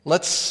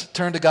Let's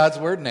turn to God's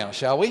Word now,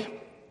 shall we?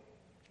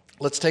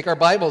 Let's take our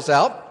Bibles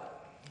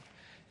out,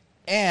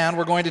 and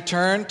we're going to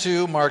turn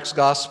to Mark's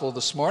Gospel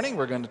this morning.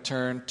 We're going to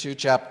turn to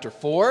chapter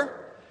 4,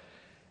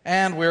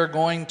 and we're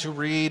going to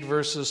read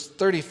verses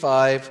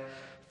 35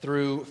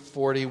 through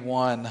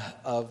 41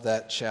 of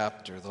that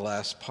chapter, the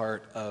last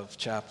part of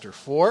chapter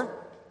 4.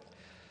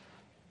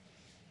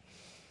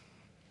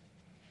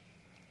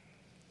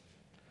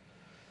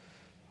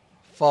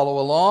 Follow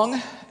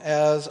along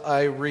as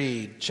I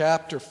read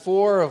chapter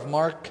 4 of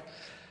Mark,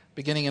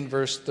 beginning in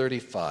verse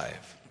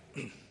 35.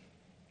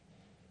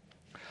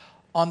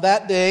 On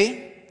that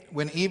day,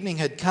 when evening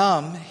had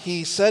come,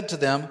 he said to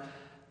them,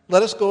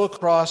 "Let us go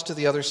across to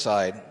the other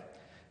side."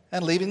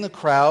 And leaving the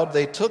crowd,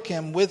 they took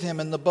him with him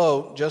in the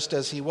boat, just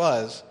as he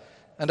was,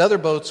 and other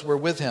boats were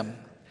with him.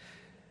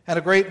 And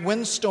a great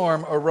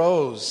windstorm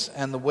arose,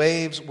 and the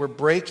waves were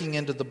breaking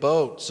into the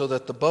boat, so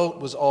that the boat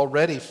was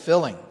already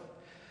filling.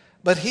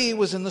 But he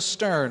was in the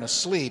stern,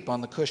 asleep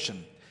on the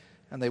cushion.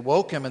 And they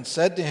woke him and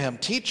said to him,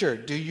 "Teacher,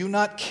 do you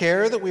not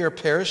care that we are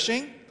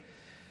perishing?"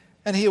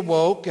 And he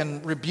awoke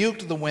and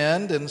rebuked the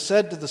wind and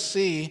said to the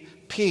sea,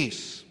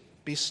 "Peace,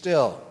 be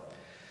still."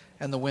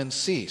 And the wind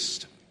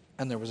ceased,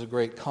 and there was a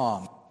great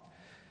calm.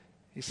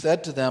 He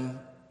said to them,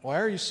 "Why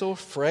are you so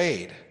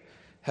afraid?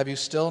 Have you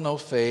still no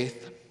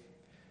faith?"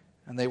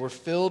 And they were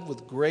filled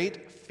with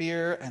great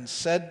fear and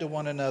said to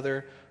one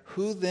another,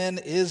 "Who then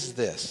is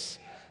this,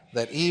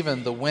 that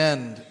even the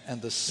wind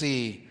and the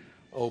sea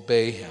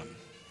obey him?"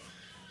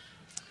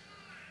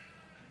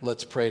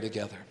 Let's pray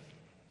together.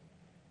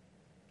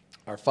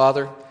 Our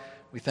Father,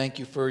 we thank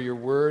you for your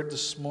word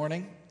this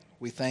morning.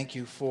 We thank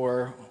you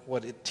for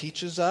what it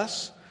teaches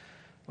us.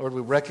 Lord,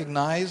 we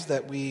recognize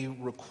that we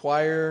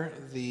require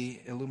the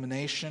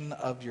illumination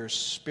of your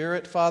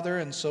Spirit, Father,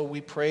 and so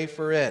we pray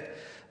for it,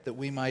 that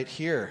we might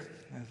hear,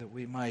 and that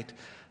we might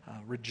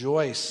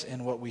rejoice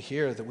in what we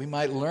hear, that we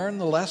might learn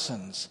the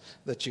lessons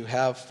that you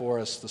have for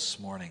us this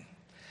morning.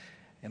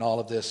 In all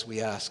of this,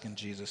 we ask in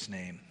Jesus'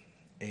 name,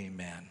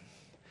 amen.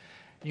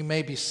 You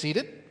may be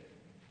seated.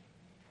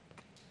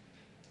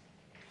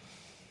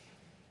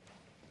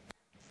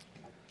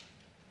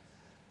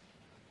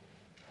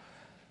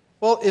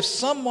 Well, if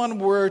someone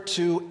were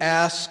to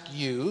ask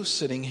you,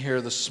 sitting here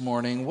this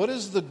morning, what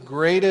is the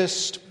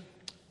greatest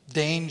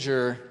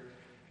danger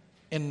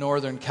in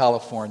Northern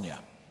California?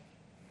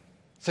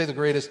 Say the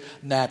greatest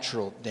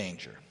natural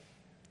danger.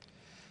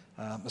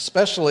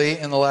 Especially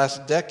in the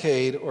last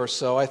decade or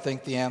so, I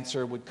think the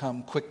answer would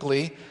come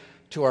quickly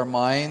to our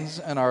minds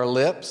and our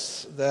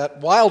lips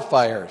that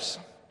wildfires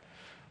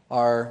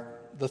are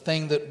the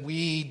thing that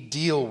we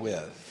deal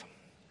with.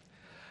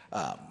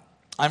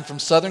 I'm from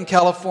Southern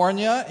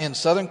California. In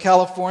Southern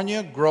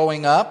California,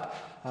 growing up,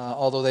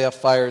 although they have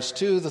fires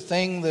too, the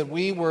thing that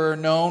we were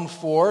known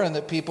for and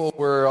that people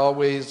were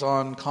always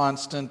on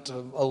constant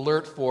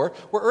alert for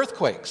were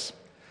earthquakes.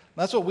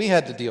 That's what we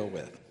had to deal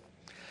with.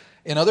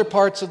 In other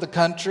parts of the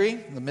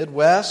country, the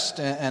Midwest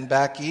and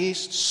back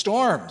east,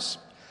 storms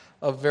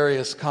of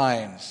various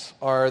kinds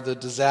are the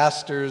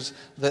disasters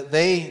that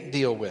they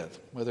deal with,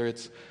 whether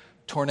it's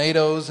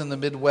tornadoes in the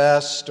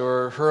Midwest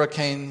or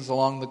hurricanes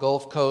along the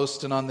Gulf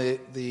Coast and on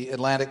the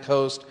Atlantic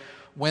coast.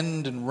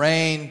 Wind and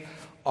rain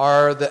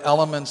are the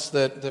elements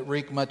that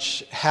wreak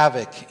much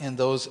havoc in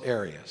those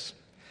areas.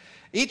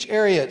 Each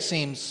area, it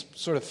seems,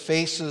 sort of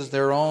faces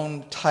their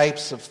own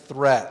types of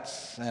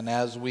threats, and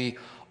as we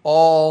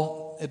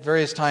all at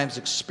various times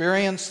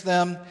experience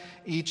them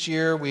each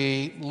year,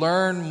 we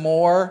learn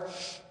more.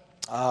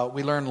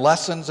 We learn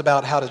lessons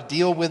about how to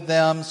deal with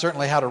them,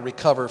 certainly how to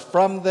recover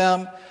from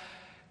them,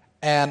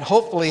 and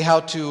hopefully how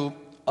to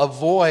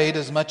avoid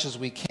as much as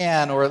we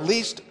can, or at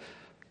least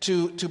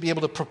to be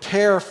able to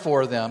prepare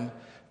for them,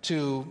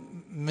 to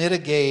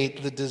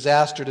mitigate the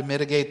disaster, to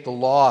mitigate the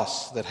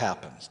loss that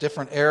happens.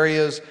 Different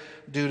areas,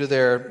 due to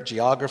their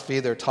geography,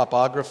 their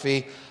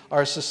topography,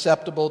 are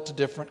susceptible to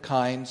different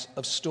kinds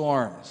of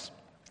storms.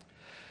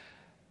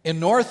 In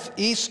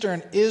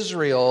northeastern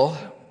Israel,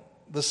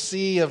 the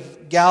Sea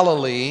of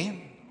Galilee,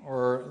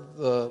 or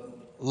the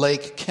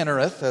Lake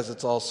Kinnereth, as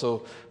it's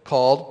also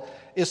called,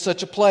 is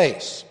such a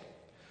place.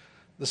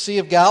 The Sea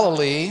of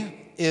Galilee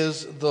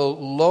is the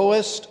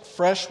lowest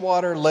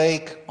freshwater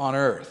lake on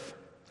earth.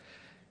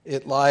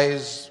 It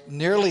lies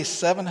nearly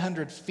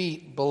 700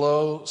 feet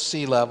below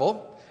sea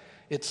level.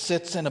 It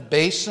sits in a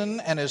basin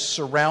and is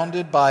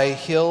surrounded by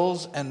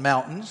hills and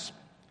mountains,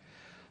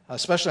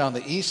 especially on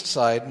the east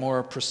side,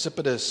 more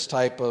precipitous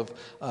type of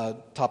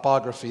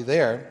topography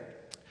there.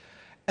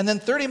 And then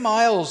 30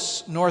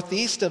 miles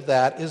northeast of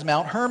that is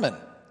Mount Hermon,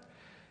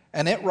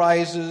 and it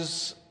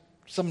rises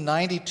some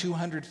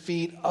 9,200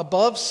 feet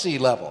above sea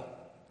level.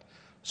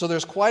 So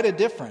there's quite a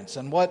difference.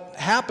 And what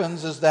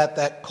happens is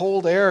that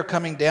cold air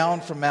coming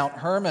down from Mount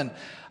Hermon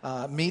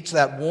meets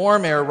that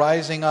warm air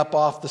rising up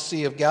off the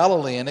Sea of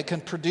Galilee, and it can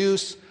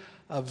produce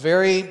a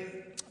very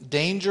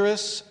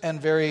dangerous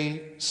and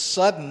very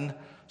sudden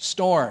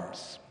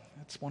storms.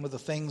 It's one of the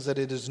things that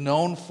it is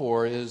known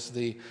for is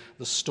the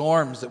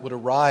storms that would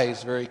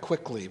arise very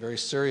quickly, very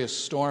serious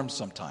storms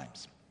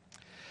sometimes.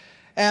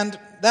 And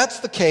that's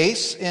the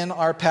case in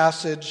our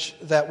passage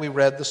that we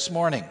read this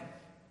morning.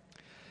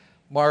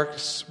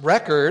 Mark's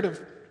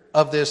record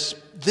of this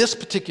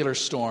particular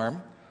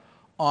storm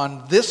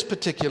on this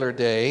particular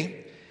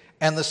day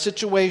and the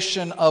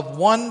situation of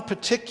one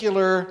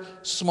particular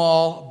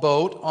small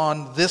boat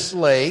on this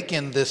lake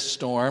in this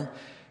storm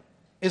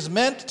is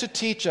meant to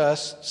teach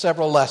us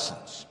several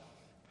lessons.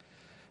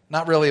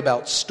 Not really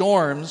about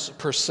storms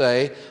per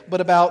se,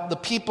 but about the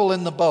people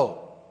in the boat,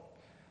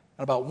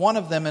 and about one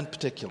of them in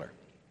particular,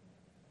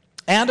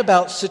 and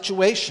about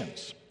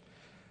situations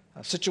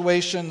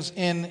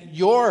in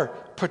your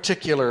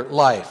particular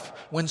life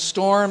when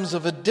storms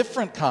of a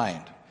different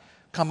kind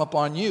come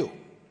upon you,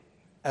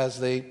 as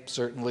they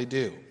certainly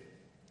do.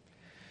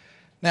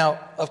 Now,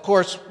 of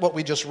course, what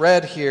we just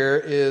read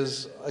here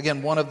is,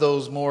 again, one of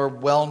those more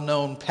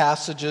well-known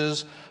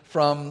passages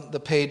from the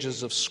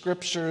pages of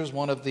Scriptures,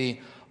 one of the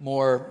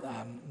more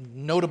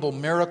notable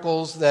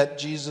miracles that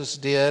Jesus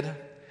did.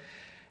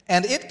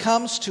 And it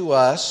comes to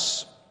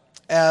us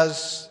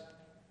as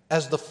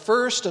the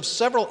first of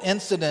several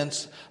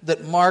incidents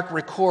that Mark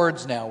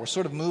records now. We're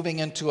sort of moving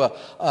into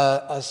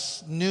a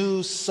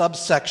new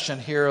subsection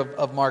here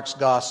of Mark's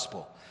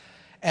gospel.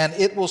 And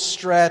it will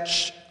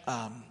stretch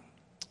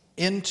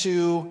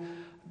into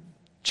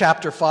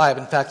chapter 5,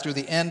 in fact, through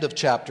the end of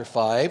chapter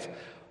 5.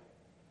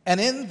 And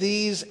in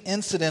these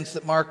incidents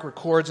that Mark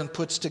records and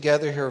puts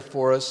together here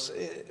for us,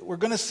 we're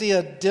going to see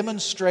a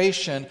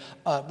demonstration,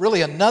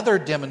 really another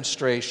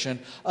demonstration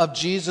of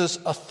Jesus'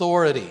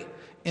 authority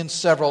in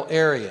several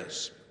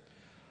areas.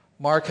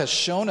 Mark has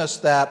shown us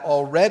that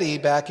already.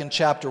 Back in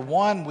chapter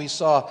 1, we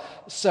saw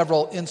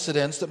several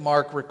incidents that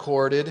Mark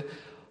recorded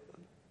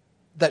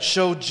that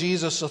showed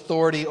Jesus'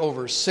 authority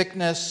over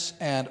sickness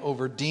and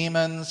over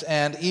demons,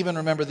 and even,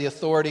 remember, the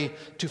authority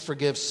to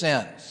forgive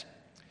sins.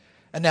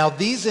 And now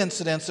these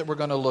incidents that we're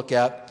going to look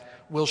at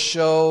will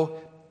show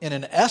in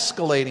an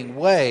escalating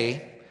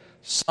way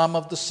some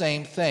of the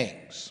same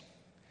things.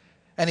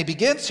 And he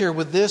begins here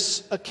with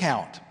this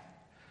account.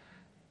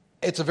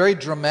 It's a very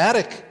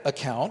dramatic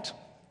account.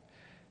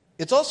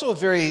 It's also a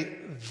very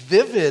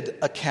vivid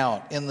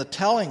account in the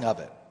telling of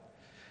it.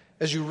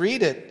 As you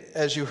read it,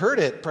 as you heard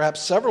it,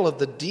 perhaps several of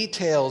the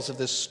details of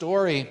this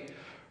story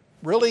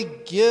really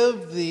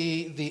give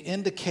the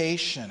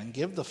indication and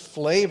give the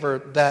flavor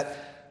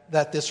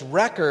that this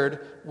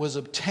record was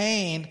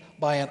obtained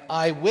by an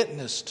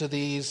eyewitness to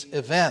these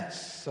events,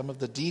 some of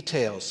the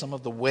details, some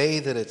of the way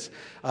that it's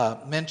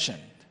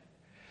mentioned.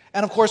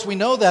 And of course, we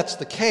know that's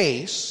the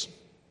case,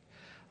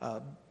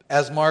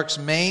 as Mark's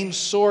main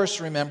source,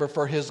 remember,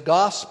 for his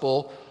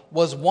gospel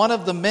was one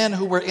of the men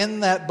who were in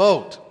that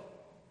boat,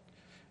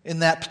 in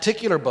that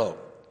particular boat,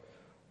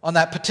 on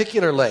that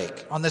particular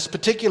lake, on this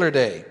particular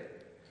day,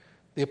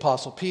 the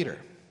Apostle Peter.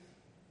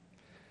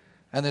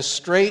 And this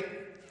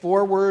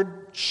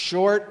straightforward,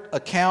 short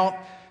account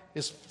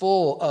is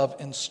full of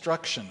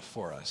instruction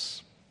for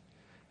us.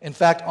 In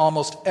fact,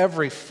 almost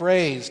every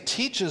phrase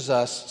teaches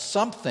us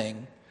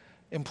something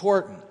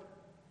important.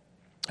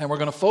 And we're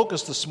going to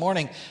focus this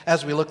morning,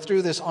 as we look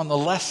through this, on the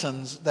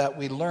lessons that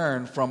we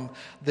learn from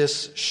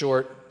this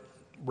short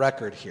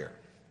record here.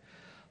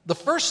 The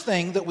first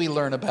thing that we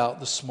learn about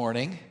this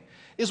morning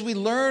is we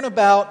learn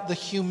about the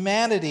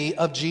humanity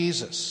of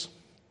Jesus,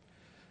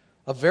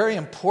 a very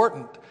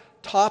important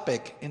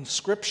topic in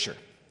Scripture,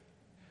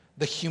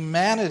 the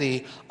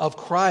humanity of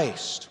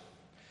Christ.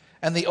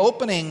 And the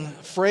opening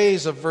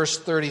phrase of verse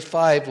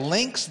 35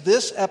 links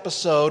this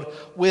episode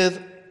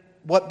with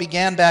what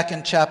began back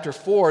in chapter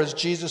 4 as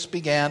Jesus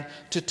began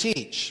to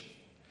teach.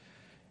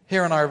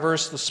 Here in our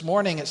verse this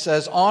morning it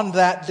says, "On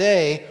that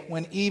day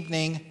when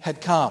evening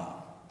had come."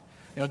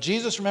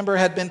 Jesus, remember,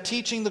 had been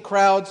teaching the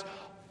crowds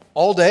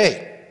all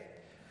day.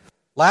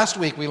 Last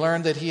week we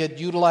learned that he had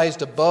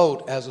utilized a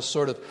boat as a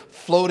sort of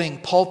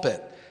floating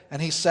pulpit,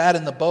 and he sat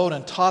in the boat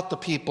and taught the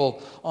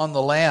people on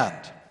the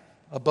land.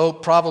 A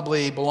boat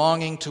probably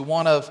belonging to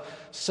one of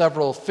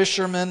several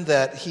fishermen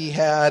that he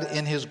had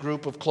in his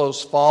group of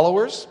close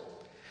followers.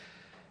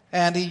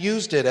 And he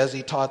used it as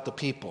he taught the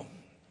people,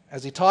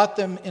 as he taught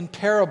them in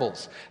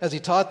parables, as he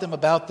taught them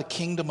about the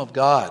kingdom of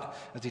God,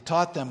 as he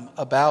taught them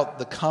about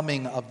the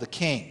coming of the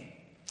King.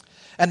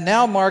 And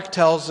now Mark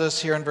tells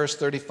us here in verse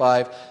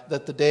 35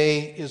 that the day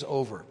is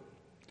over.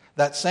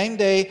 That same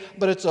day,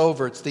 but it's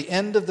over. It's the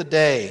end of the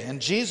day. And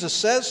Jesus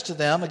says to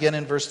them, again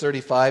in verse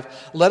 35,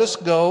 "Let us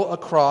go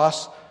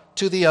across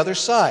to the other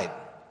side."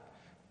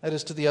 That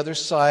is, to the other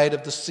side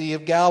of the Sea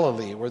of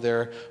Galilee, where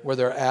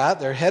they're at.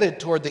 They're headed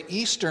toward the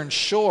eastern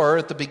shore.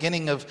 At the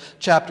beginning of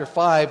chapter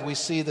 5, we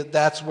see that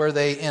that's where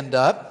they end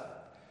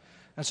up.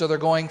 And so they're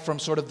going from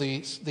sort of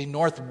the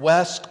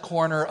northwest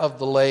corner of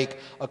the lake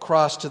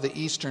across to the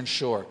eastern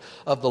shore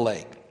of the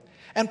lake.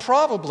 And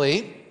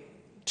probably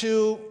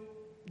to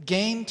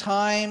gain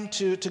time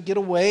to get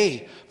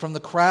away from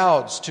the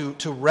crowds,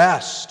 to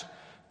rest,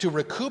 to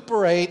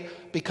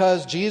recuperate,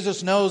 because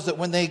Jesus knows that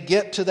when they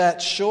get to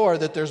that shore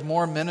that there's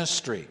more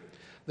ministry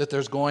that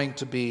there's going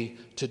to be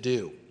to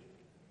do.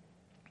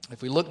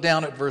 If we look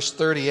down at verse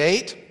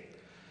 38,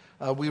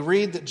 we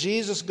read that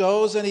Jesus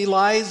goes and he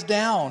lies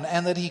down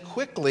and that he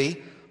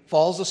quickly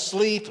falls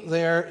asleep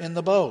there in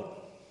the boat.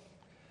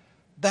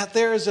 That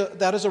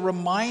is a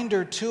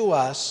reminder to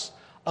us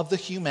of the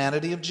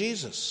humanity of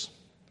Jesus.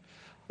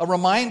 A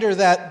reminder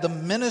that the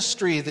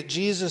ministry that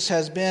Jesus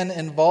has been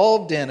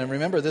involved in, and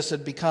remember this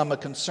had become a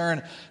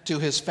concern to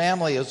his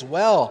family as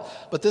well,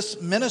 but this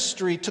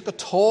ministry took a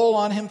toll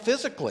on him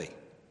physically,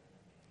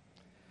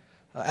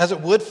 as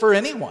it would for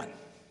anyone.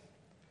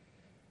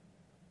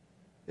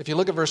 If you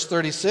look at verse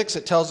 36,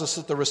 it tells us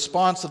that the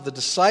response of the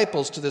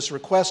disciples to this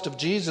request of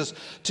Jesus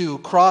to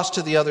cross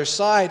to the other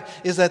side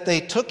is that they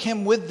took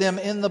him with them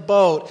in the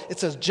boat. It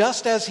says,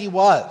 just as he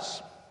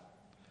was.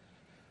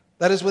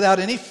 That is, without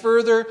any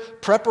further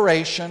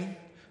preparation,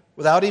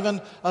 without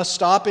even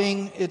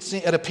stopping,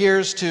 it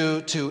appears,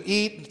 to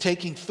eat,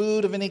 taking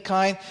food of any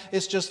kind.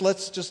 It's just,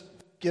 let's just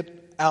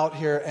get out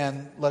here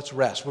and let's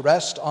rest. We'll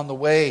rest on the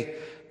way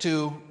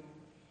to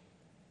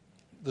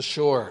the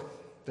shore,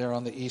 there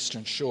on the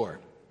eastern shore.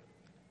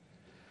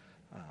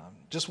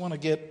 Just want to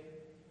get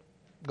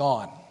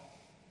gone.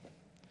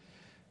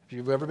 If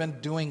you've ever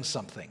been doing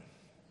something,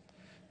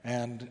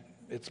 and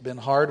it's been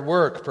hard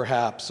work,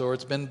 perhaps, or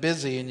it's been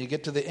busy, and you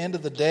get to the end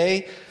of the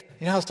day,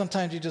 you know how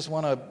sometimes you just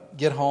want to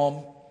get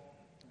home?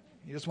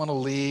 You just want to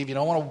leave. You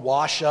don't want to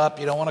wash up.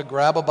 You don't want to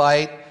grab a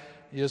bite.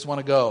 You just want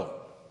to go.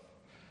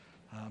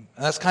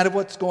 And that's kind of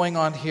what's going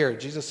on here.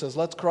 Jesus says,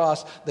 let's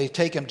cross. They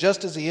take him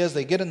just as he is.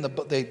 They get in the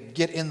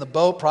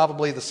boat,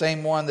 probably the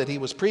same one that he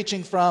was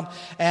preaching from,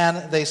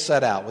 and they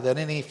set out without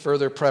any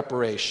further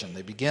preparation.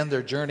 They begin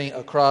their journey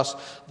across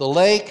the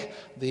lake.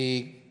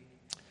 The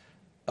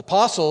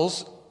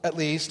apostles, at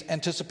least,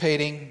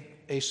 anticipating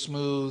a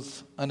smooth,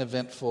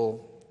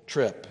 uneventful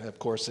trip. Of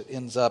course, it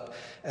ends up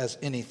as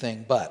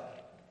anything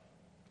but.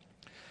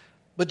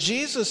 But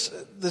Jesus,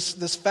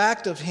 this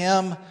fact of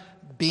him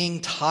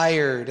being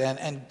tired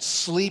and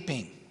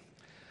sleeping,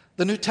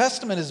 the New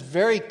Testament is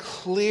very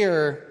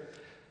clear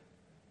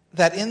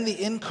that in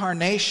the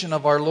incarnation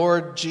of our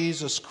Lord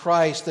Jesus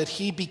Christ, that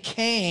he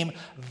became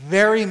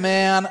very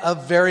man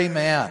of very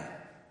man,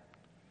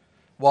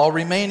 while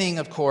remaining,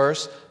 of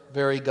course,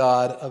 very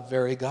God of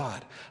very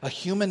God. A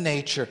human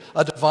nature,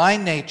 a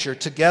divine nature,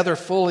 together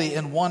fully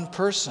in one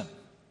person.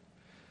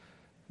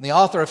 And the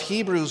author of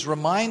Hebrews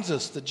reminds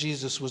us that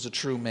Jesus was a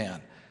true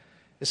man.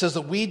 It says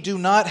that we do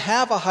not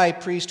have a high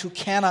priest who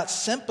cannot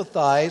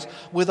sympathize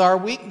with our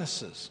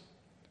weaknesses.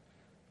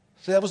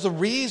 So that was the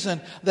reason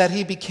that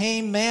he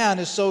became man,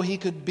 is so he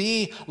could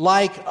be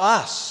like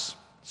us,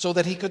 so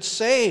that he could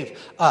save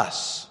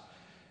us.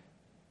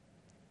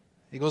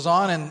 He goes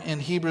on in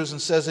Hebrews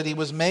and says that he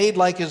was made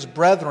like his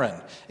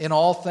brethren in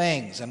all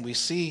things. And we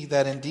see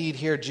that indeed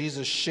here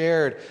Jesus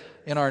shared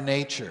in our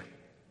nature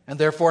and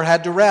therefore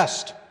had to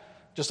rest,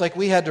 just like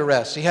we had to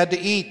rest. He had to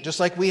eat, just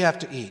like we have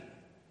to eat.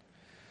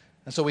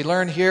 And so we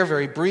learn here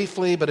very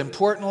briefly, but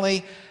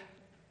importantly,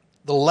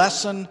 the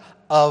lesson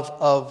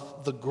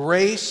of the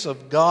grace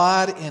of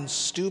God in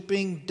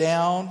stooping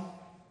down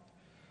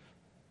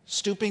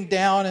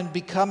and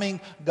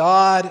becoming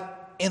God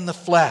in the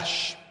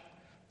flesh.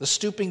 The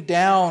stooping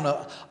down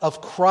of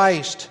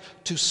Christ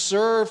to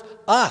serve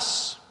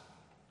us.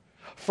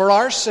 For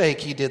our sake,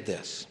 he did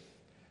this.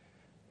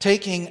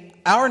 Taking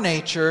our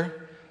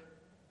nature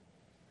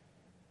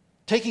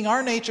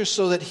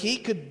so that he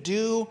could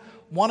do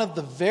one of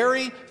the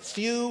very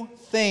few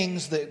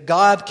things that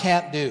God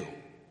can't do.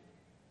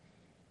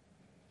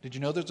 Did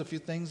you know there's a few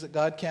things that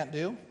God can't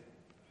do?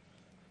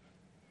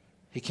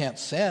 He can't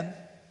sin.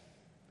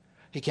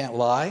 He can't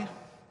lie.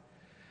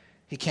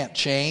 He can't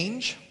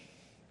change.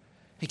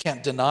 He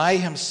can't deny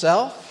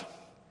himself.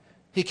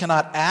 He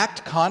cannot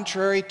act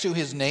contrary to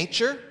his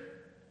nature.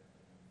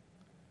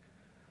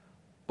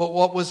 But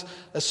what was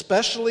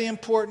especially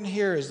important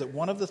here is that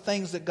one of the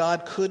things that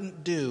God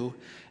couldn't do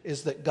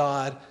is that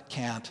God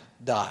can't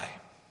die.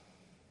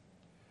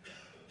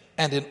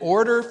 And in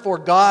order for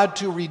God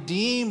to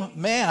redeem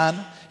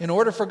man, in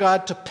order for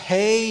God to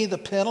pay the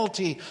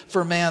penalty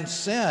for man's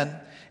sin,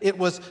 it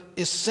was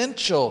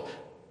essential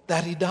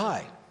that he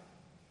die.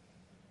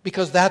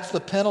 Because that's the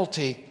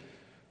penalty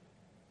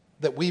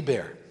that we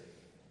bear.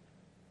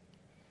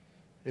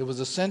 It was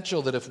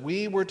essential that if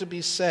we were to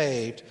be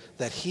saved,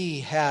 that he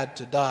had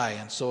to die.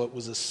 And so it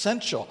was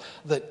essential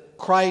that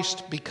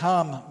Christ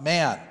become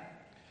man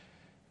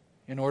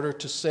in order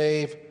to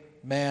save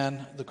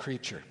man, the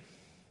creature.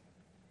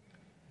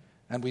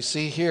 And we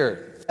see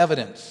here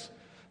evidence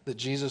that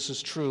Jesus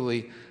is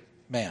truly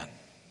man.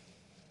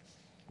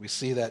 We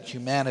see that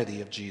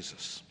humanity of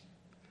Jesus.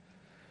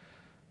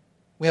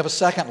 We have a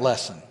second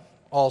lesson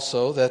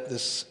also that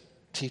this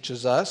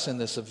teaches us in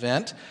this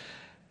event,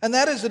 and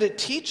that is that it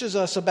teaches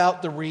us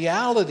about the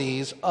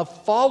realities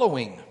of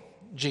following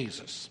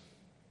Jesus.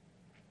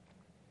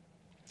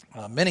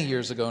 Many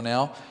years ago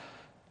now,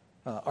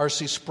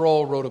 R.C.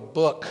 Sproul wrote a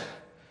book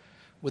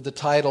with the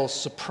title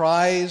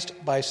Surprised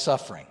by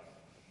Suffering.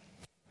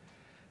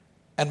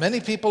 And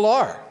many people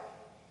are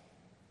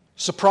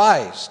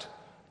surprised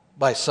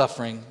by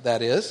suffering,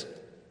 that is.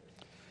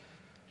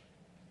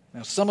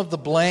 Now, some of the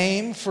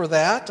blame for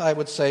that, I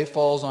would say,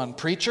 falls on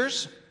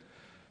preachers,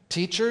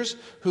 teachers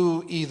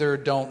who either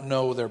don't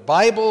know their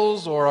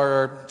Bibles or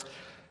are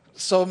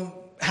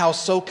somehow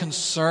so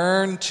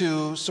concerned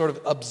to sort of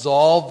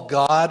absolve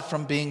God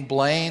from being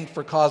blamed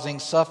for causing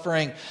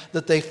suffering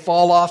that they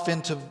fall off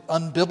into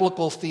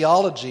unbiblical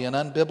theology and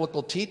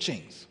unbiblical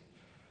teachings.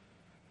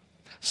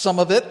 Some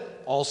of it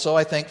also,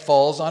 I think,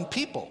 falls on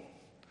people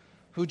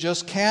who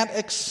just can't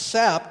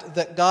accept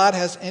that God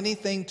has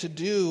anything to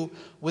do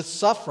with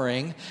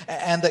suffering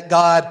and that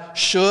God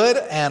should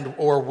and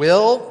or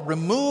will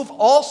remove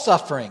all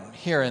suffering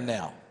here and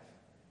now.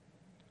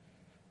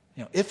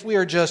 If we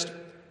are just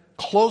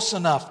close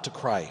enough to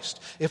Christ,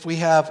 if we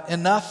have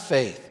enough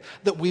faith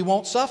that we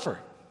won't suffer.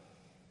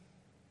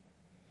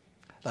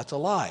 That's a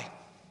lie.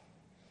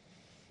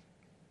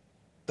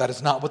 That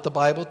is not what the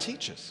Bible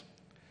teaches.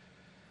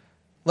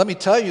 Let me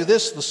tell you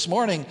this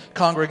morning,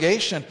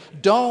 congregation,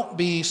 don't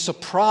be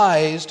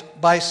surprised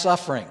by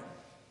suffering.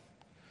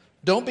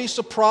 Don't be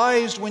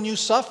surprised when you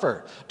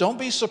suffer. Don't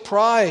be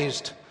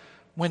surprised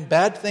when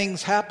bad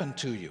things happen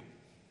to you.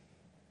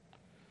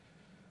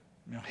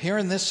 Here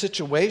in this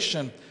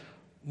situation,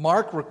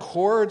 Mark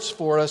records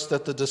for us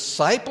that the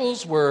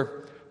disciples were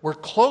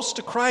close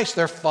to Christ.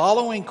 They're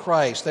following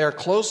Christ. They're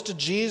close to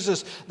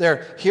Jesus.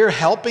 They're here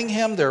helping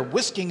him. They're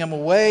whisking him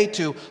away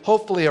to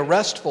hopefully a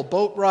restful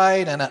boat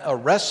ride and a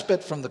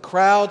respite from the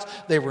crowds.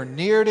 They were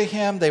near to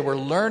him. They were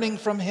learning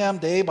from him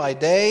day by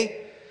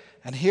day.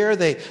 And here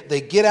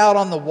they get out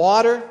on the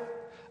water,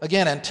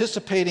 again,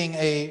 anticipating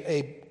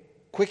a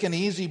quick and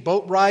easy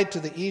boat ride to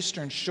the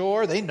eastern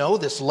shore. They know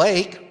this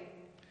lake.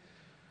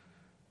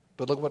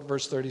 But look what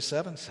verse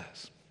 37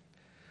 says.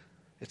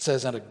 It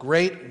says, "And a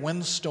great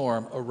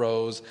windstorm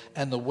arose,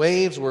 and the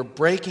waves were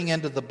breaking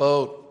into the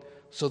boat,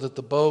 so that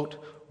the boat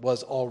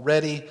was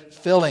already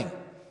filling."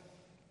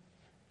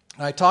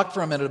 And I talked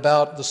for a minute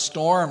about the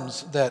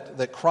storms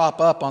that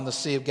crop up on the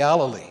Sea of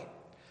Galilee.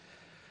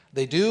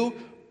 They do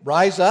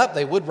rise up.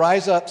 They would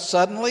rise up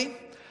suddenly,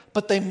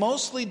 but they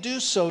mostly do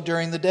so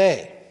during the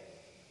day.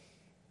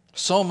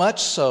 So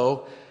much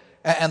so,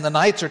 and the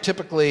nights are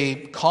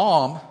typically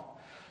calm,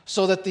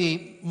 so that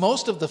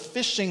most of the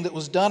fishing that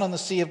was done on the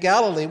Sea of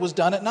Galilee was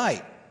done at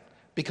night,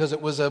 because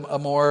it was it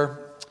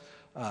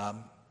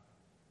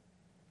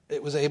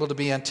was able to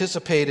be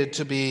anticipated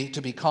to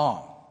be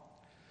calm.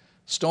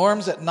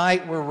 Storms at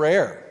night were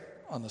rare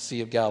on the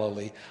Sea of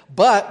Galilee,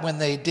 but when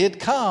they did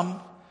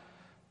come,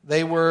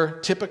 they were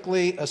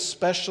typically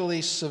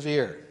especially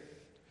severe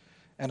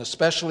and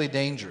especially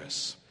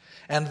dangerous.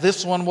 And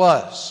this one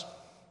was.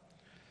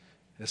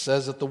 It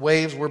says that the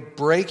waves were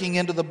breaking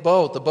into the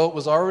boat. The boat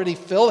was already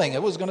filling.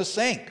 It was going to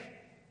sink.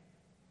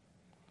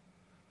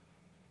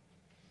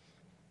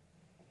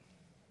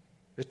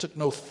 It took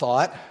no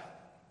thought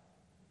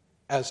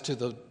as to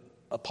the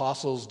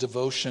apostles'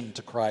 devotion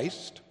to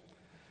Christ.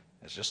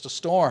 It's just a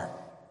storm.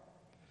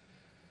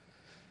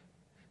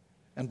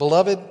 And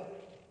beloved,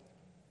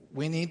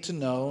 we need to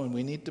know and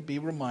we need to be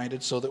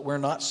reminded so that we're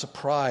not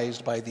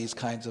surprised by these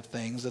kinds of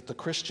things, that the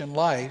Christian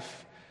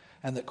life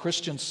and that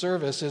Christian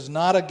service is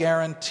not a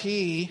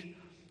guarantee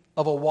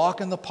of a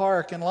walk in the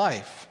park in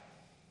life.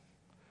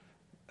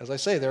 As I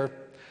say, there are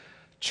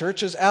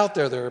churches out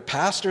there are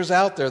pastors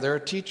out there are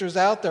teachers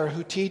out there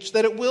who teach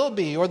that it will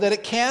be, or that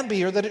it can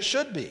be, or that it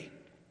should be.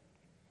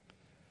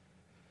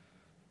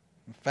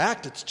 In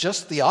fact, it's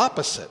just the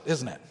opposite,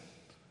 isn't it?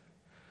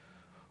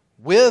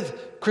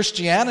 With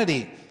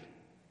Christianity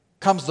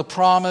comes the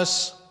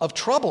promise of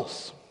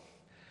troubles,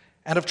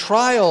 and of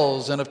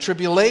trials, and of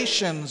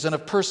tribulations, and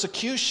of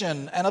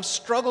persecution, and of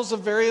struggles of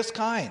various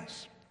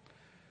kinds.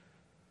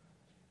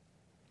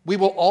 We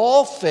will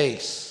all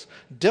face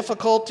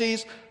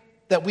difficulties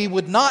that we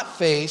would not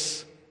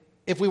face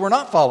if we were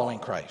not following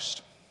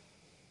Christ.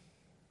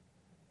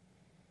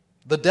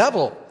 The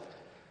devil,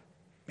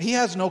 he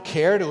has no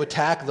care to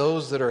attack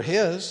those that are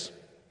his.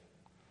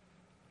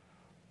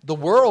 The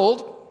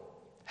world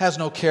has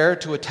no care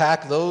to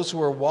attack those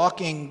who are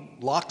walking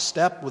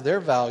lockstep with their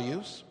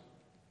values.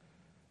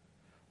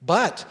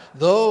 But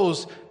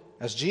those,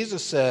 as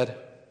Jesus said,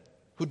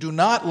 who do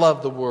not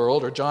love the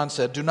world, or John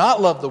said, do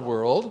not love the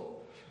world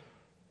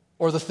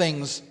or the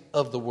things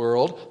of the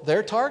world,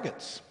 they're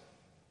targets.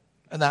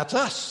 And that's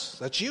us.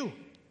 That's you.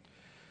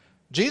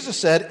 Jesus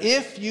said,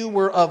 if you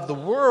were of the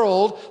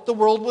world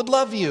would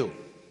love you.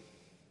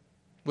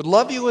 Would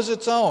love you as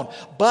its own.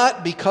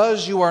 But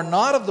because you are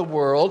not of the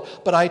world,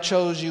 but I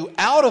chose you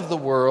out of the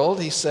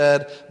world, he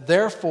said,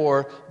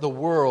 therefore the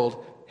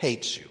world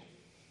hates you.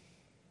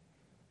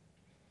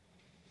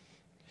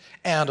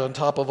 And on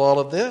top of all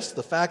of this,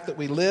 the fact that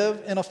we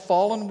live in a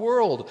fallen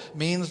world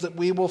means that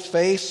we will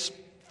face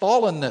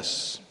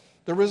fallenness,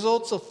 the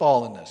results of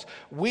fallenness.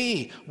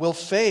 We will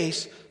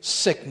face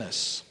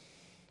sickness,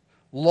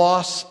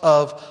 loss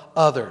of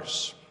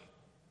others,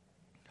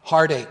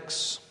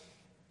 heartaches,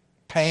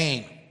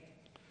 pain,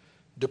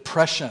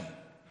 depression,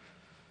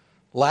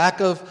 lack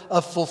of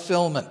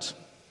fulfillment,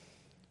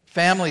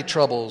 family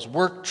troubles,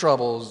 work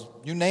troubles,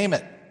 you name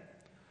it.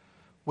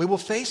 We will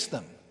face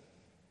them.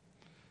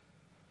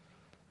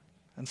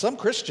 And some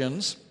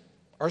Christians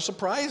are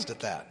surprised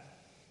at that,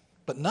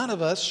 but none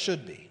of us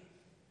should be.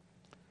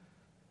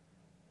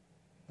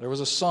 There was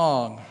a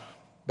song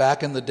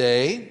back in the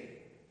day,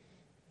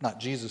 not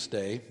Jesus'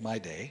 day, my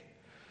day,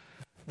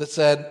 that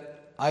said,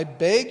 "I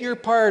beg your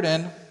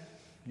pardon,"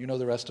 you know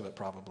the rest of it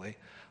probably,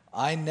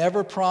 "I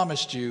never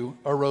promised you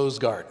a rose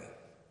garden."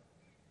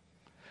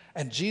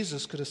 And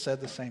Jesus could have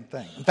said the same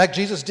thing. In fact,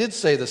 Jesus did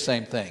say the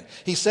same thing.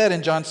 He said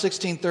in John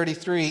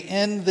 16:33,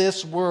 "In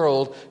this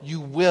world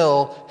you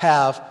will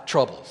have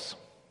troubles."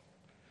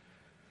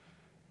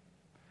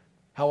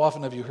 How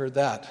often have you heard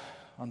that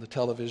on the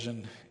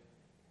television,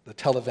 the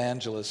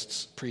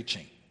televangelists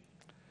preaching?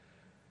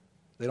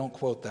 They don't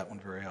quote that one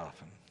very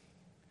often.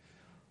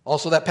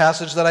 Also that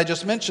passage that I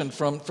just mentioned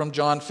from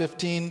John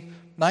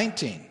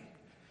 15:19,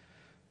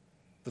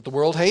 that the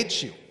world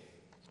hates you,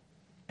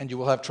 and you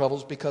will have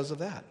troubles because of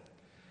that.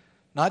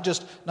 Not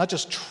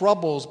just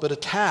troubles, but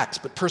attacks,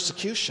 but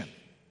persecution.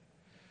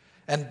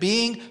 And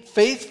being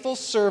faithful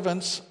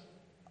servants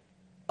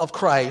of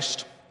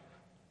Christ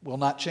will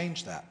not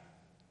change that.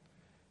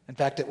 In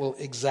fact, it will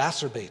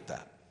exacerbate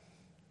that.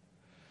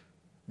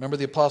 Remember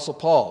the Apostle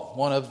Paul,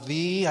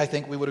 I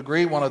think we would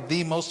agree, one of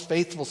the most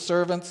faithful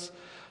servants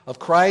of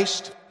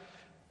Christ.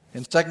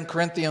 In 2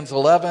 Corinthians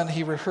 11,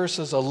 he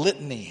rehearses a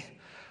litany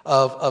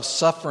of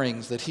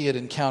sufferings that he had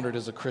encountered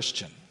as a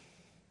Christian.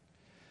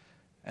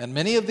 And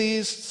many of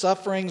these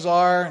sufferings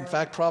are, in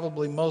fact,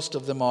 probably most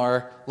of them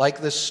are,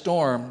 like this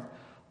storm,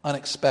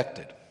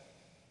 unexpected.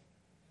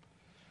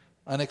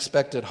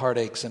 Unexpected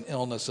heartaches and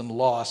illness and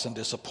loss and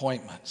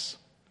disappointments.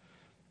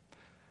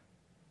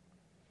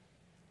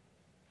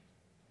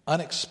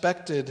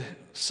 Unexpected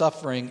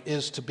suffering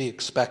is to be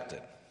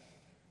expected.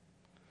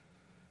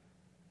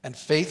 And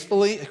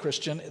faithfully, a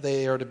Christian,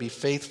 they are to be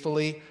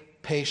faithfully,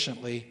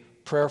 patiently,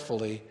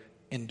 prayerfully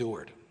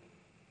endured.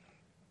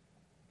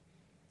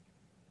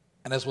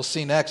 And as we'll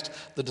see next,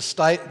 the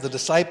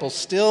disciples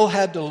still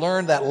had to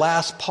learn that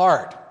last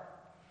part,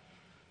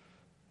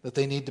 that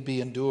they need to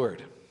be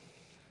endured.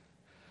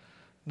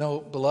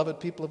 No, beloved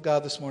people of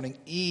God this morning,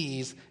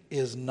 ease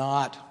is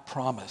not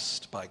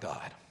promised by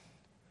God,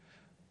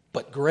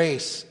 but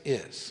grace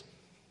is.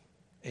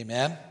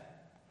 Amen?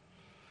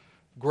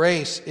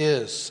 Grace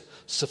is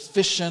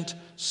sufficient,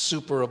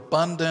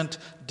 superabundant,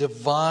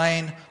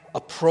 divine,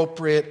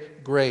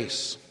 appropriate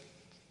grace.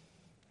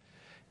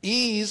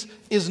 Ease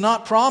is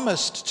not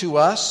promised to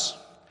us,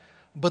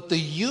 but the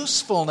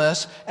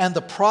usefulness and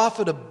the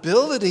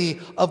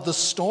profitability of the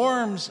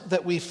storms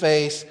that we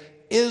face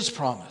is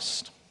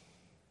promised.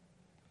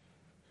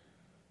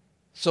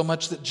 So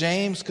much that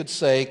James could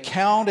say,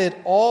 "Count it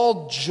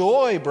all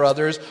joy,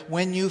 brothers,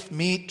 when you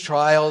meet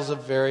trials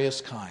of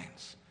various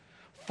kinds.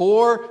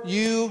 For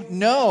you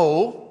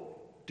know,"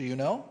 do you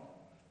know?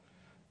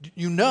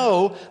 "You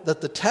know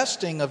that the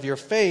testing of your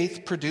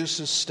faith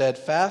produces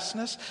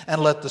steadfastness,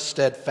 and let the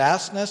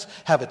steadfastness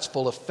have its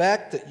full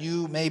effect, that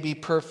you may be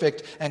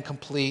perfect and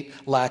complete,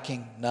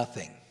 lacking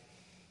nothing."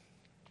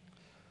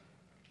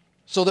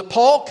 So that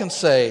Paul can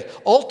say,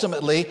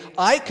 ultimately,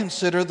 "I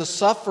consider the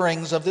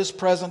sufferings of this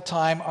present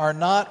time are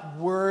not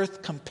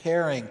worth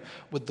comparing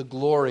with the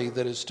glory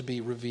that is to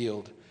be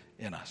revealed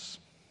in us."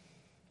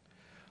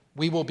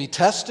 We will be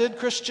tested,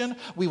 Christian.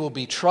 We will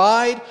be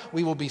tried.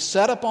 We will be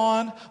set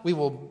upon. We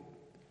will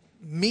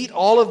meet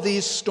all of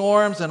these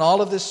storms and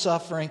all of this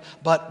suffering,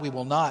 but we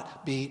will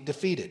not be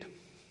defeated.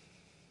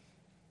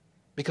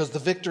 Because the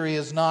victory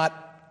is not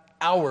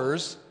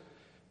ours,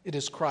 it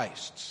is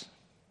Christ's.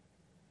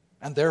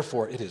 And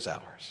therefore it is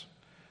ours.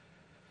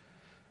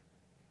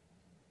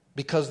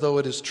 Because though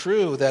it is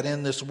true that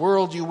in this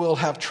world you will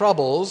have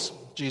troubles,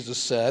 Jesus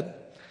said,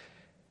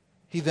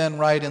 he then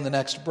right in the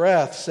next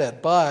breath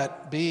said,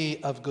 "But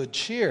be of good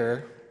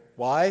cheer."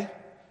 Why?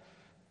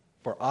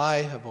 "For I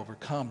have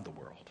overcome the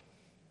world."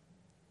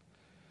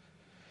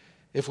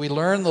 If we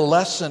learn the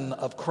lesson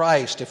of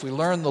Christ, if we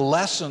learn the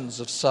lessons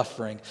of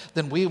suffering,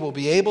 then we will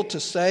be able to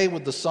say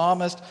with the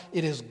psalmist,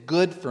 "It is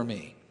good for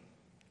me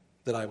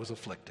that I was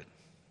afflicted."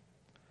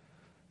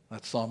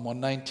 That's Psalm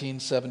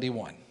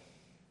 119:71.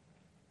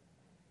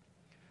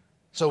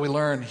 So we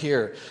learn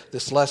here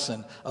this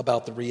lesson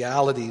about the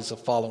realities of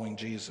following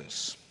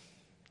Jesus.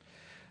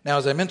 Now,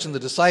 as I mentioned, the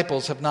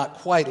disciples have not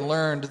quite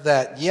learned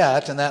that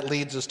yet, and that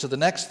leads us to the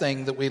next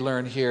thing that we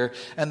learn here,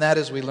 and that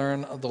is we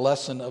learn the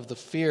lesson of the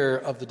fear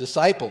of the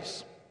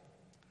disciples.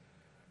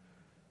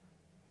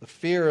 The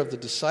fear of the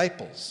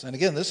disciples. And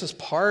again, this is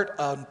part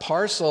and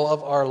parcel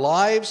of our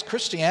lives.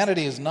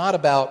 Christianity is not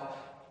about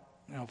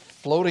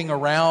floating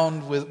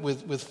around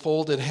with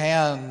folded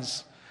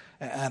hands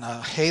and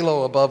a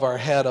halo above our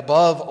head,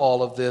 above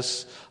all of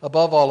this,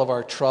 above all of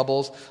our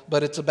troubles,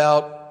 but it's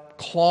about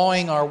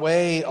clawing our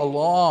way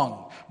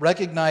along,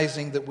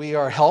 recognizing that we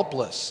are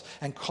helpless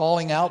and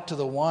calling out to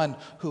the one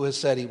who has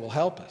said he will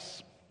help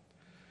us.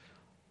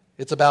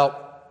 It's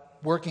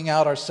about working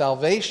out our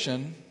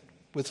salvation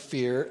with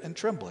fear and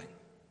trembling.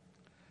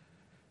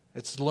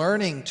 It's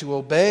learning to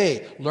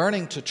obey,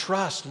 learning to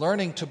trust,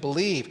 learning to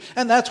believe.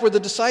 And that's where the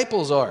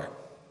disciples are.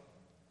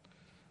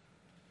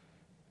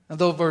 And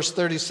though verse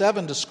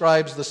 37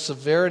 describes the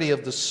severity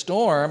of the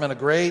storm, and a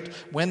great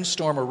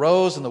windstorm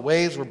arose, and the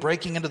waves were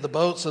breaking into the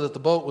boat so that the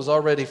boat was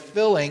already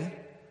filling,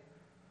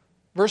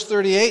 verse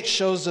 38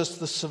 shows us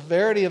the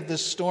severity of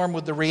this storm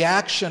with the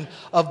reaction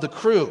of the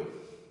crew.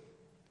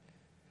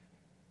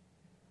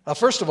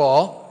 First of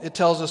all, it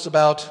tells us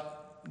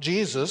about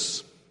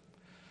Jesus.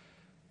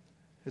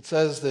 It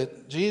says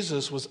that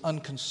Jesus was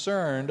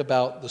unconcerned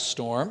about the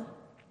storm.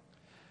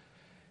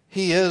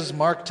 He is,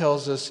 Mark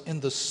tells us, in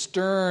the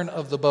stern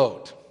of the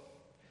boat.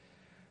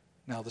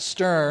 Now, the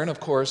stern, of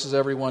course, as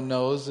everyone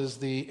knows, is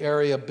the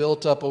area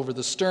built up over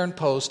the stern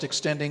post,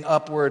 extending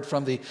upward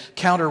from the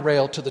counter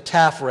rail to the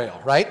taffrail,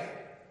 right?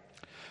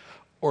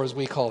 Or as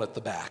we call it,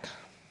 the back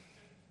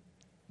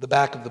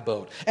of the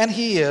boat. And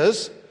he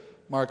is,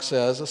 Mark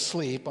says,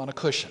 asleep on a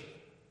cushion.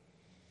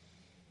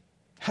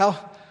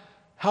 How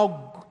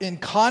in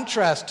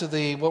contrast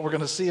to what we're going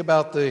to see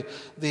about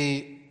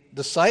the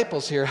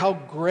disciples here, how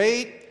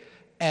great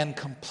and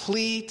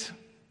complete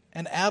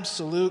and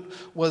absolute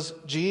was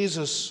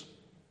Jesus'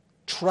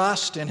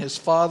 trust in his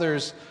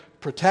Father's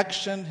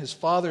protection, his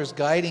Father's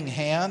guiding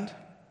hand,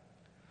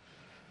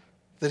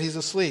 that he's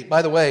asleep.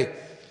 By the way,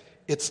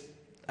 it's,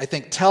 I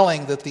think,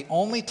 telling that the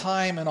only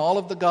time in all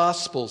of the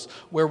Gospels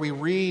where we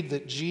read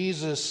that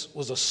Jesus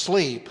was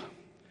asleep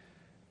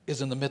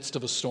is in the midst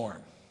of a storm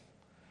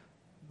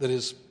that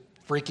is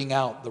freaking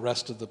out the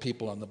rest of the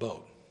people on the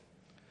boat.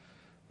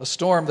 A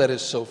storm that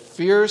is so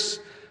fierce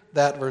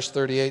that, verse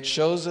 38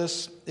 shows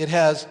us, it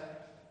has,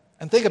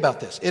 and think about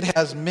this, it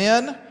has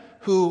men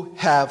who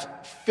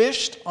have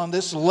fished on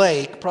this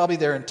lake probably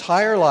their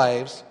entire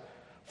lives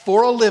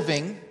for a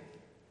living.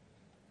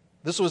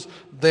 This was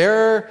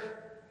their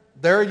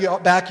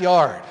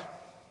backyard.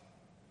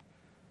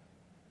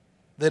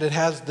 That it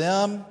has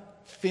them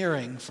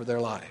fearing for their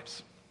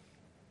lives.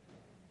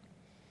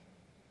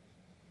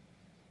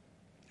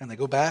 And they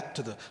go back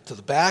to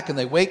the back and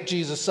they wake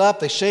Jesus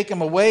up. They shake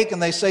him awake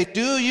and they say,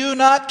 "Do you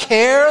not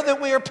care that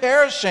we are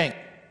perishing?"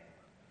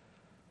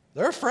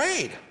 They're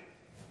afraid.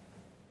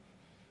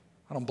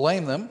 I don't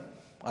blame them.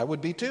 I would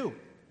be too.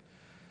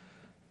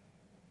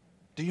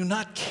 Do you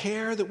not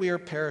care that we are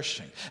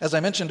perishing? As I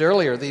mentioned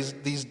earlier,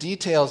 these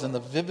details and the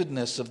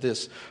vividness of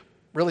this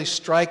really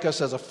strike us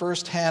as a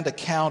first-hand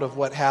account of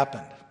what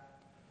happened.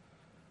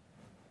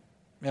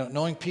 You know,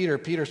 knowing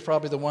Peter's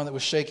probably the one that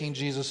was shaking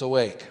Jesus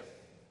awake.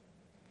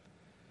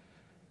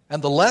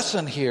 And the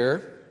lesson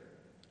here,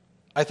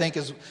 I think,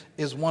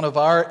 is one of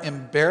our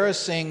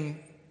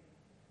embarrassing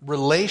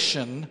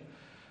relation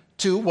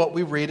to what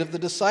we read of the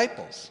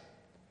disciples.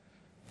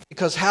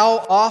 Because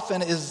how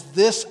often is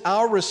this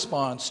our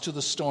response to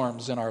the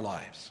storms in our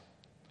lives?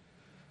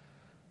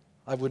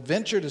 I would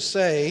venture to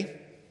say,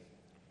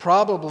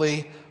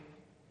 probably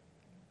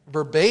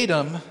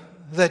verbatim,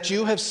 that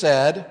you have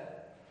said,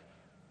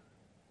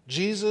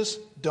 "Jesus,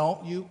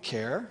 don't you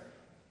care?"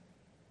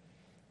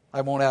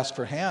 I won't ask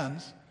for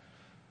hands.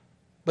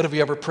 But have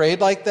you ever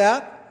prayed like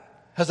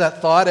that? Has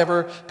that thought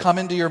ever come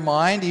into your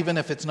mind, even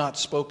if it's not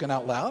spoken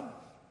out loud?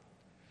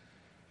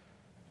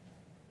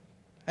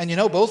 And you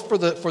know, both for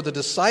the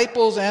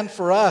disciples and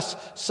for us,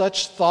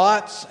 such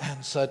thoughts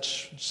and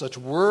such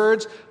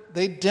words,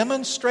 they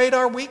demonstrate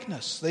our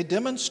weakness. They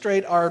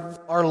demonstrate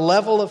our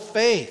level of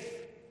faith.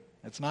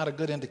 It's not a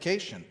good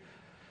indication.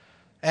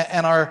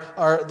 And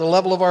the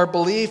level of our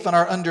belief and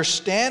our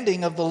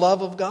understanding of the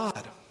love of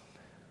God.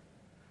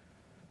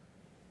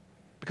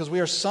 Because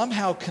we are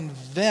somehow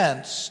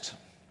convinced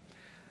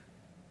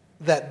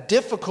that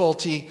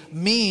difficulty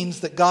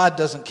means that God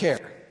doesn't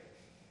care.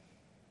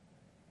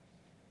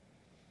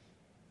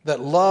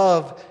 That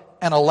love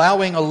and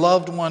allowing a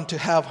loved one to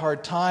have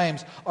hard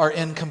times are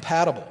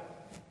incompatible.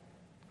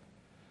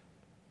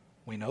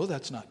 We know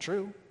that's not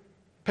true.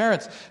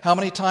 Parents, how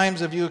many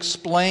times have you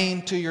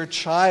explained to your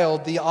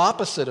child the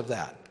opposite of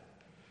that?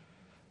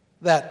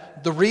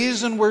 That the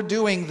reason we're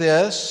doing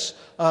this,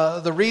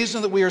 the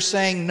reason that we are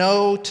saying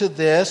no to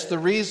this, the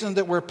reason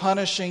that we're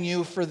punishing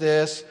you for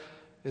this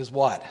is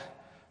what?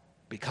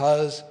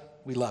 Because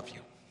we love you.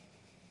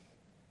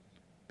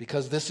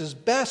 Because this is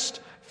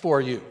best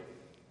for you.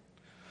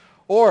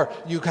 Or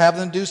you have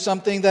them do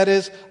something that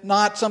is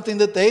not something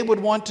that they would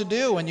want to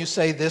do, and you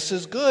say, "This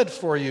is good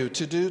for you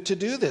to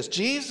do this."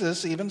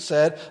 Jesus even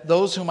said,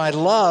 "Those whom I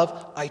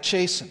love, I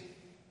chasten."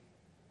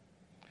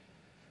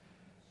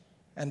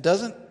 And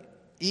doesn't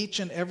each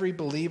and every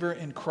believer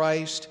in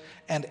Christ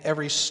and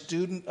every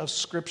student of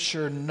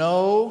Scripture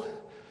know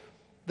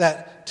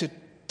that to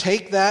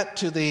take that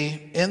to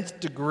the nth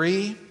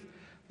degree,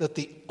 that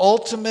the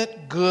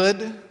ultimate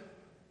good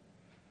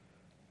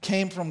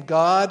came from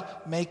God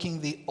making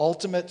the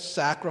ultimate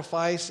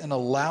sacrifice and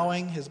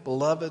allowing His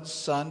beloved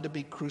Son to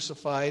be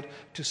crucified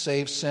to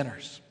save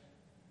sinners?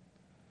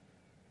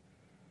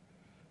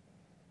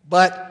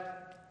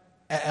 But,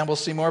 and we'll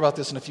see more about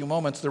this in a few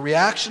moments, the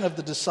reaction of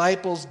the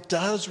disciples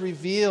does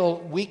reveal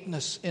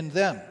weakness in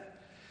them.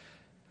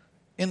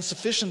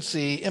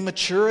 Insufficiency,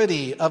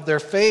 immaturity of their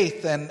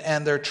faith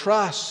and their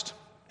trust.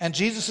 And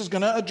Jesus is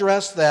going to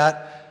address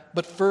that,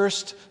 but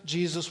first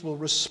Jesus will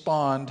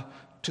respond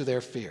to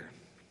their fear.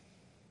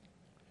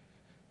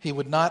 He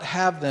would not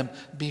have them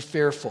be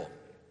fearful.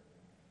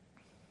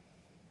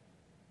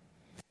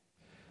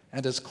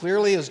 And as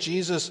clearly as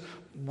Jesus'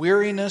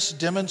 weariness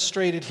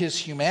demonstrated his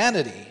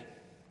humanity,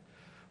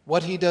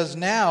 what he does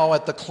now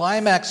at the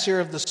climax here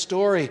of the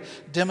story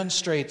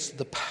demonstrates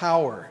the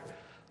power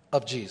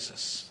of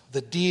Jesus,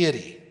 the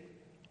deity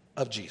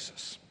of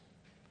Jesus.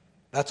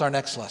 That's our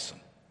next lesson.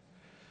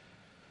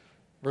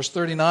 Verse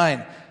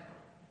 39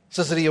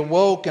 says that he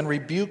awoke and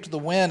rebuked the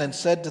wind and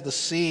said to the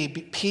sea,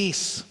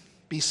 "Peace,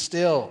 be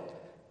still."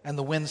 And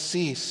the wind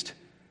ceased,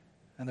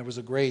 and there was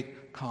a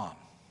great calm.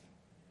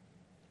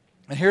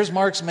 And here's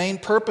Mark's main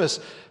purpose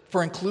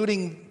for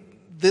including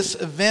this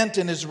event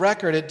in his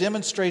record. It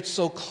demonstrates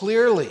so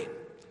clearly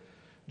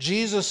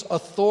Jesus'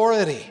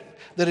 authority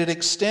that it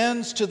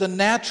extends to the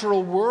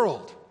natural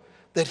world,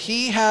 that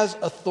he has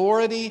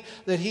authority,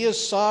 that he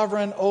is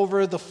sovereign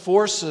over the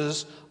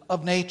forces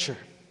of nature.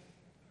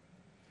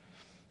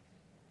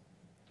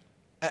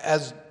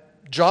 As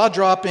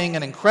jaw-dropping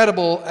and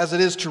incredible as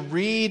it is to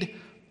read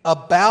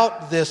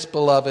about this,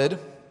 beloved,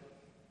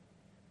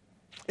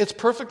 it's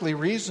perfectly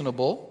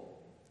reasonable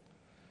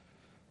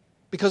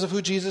because of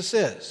who Jesus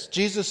is.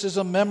 Jesus is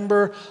a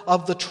member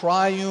of the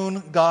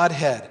triune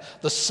Godhead,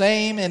 the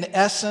same in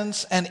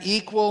essence and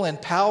equal in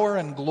power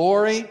and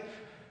glory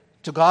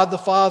to God the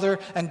Father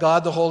and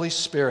God the Holy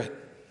Spirit.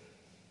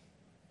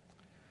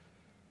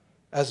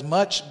 As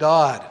much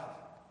God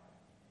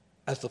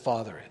as the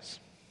Father is.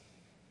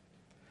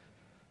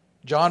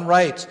 John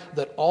writes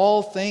that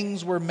all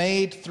things were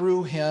made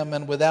through him,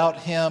 and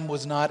without him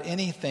was not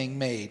anything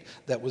made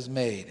that was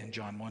made, in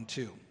John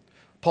 1:2.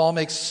 Paul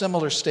makes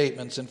similar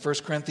statements in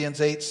 1 Corinthians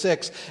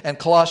 8:6 and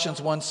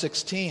Colossians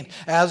 1:16,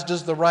 as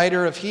does the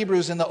writer of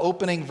Hebrews in the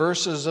opening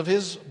verses of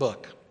his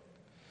book.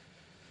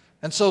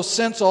 And so,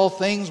 since all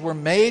things were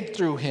made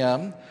through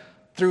him,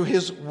 through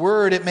his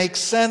word, it makes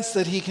sense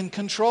that he can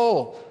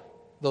control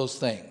those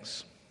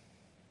things.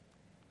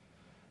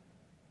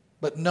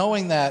 But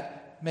knowing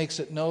that makes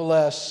it no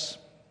less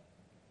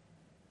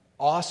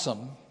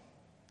awesome,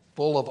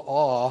 full of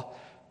awe,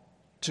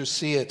 to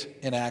see it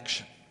in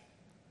action.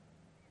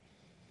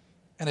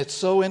 And it's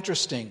so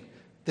interesting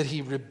that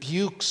he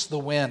rebukes the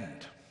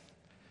wind.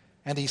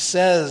 And he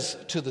says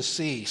to the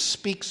sea,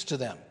 speaks to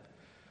them.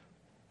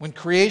 When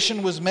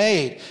creation was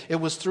made, it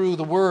was through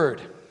the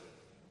Word.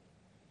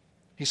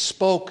 He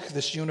spoke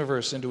this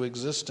universe into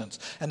existence.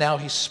 And now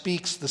he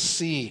speaks the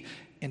sea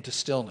into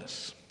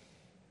stillness.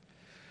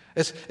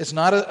 It's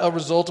not a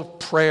result of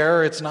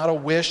prayer. It's not a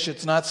wish.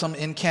 It's not some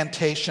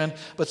incantation.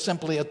 But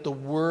simply at the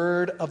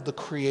word of the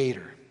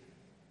Creator.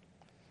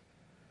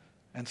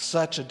 And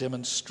such a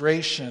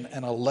demonstration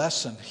and a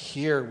lesson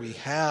here we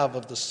have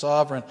of the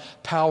sovereign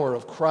power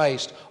of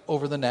Christ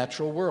over the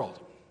natural world.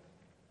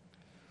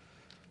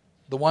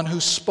 The one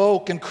who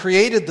spoke and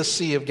created the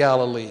Sea of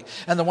Galilee,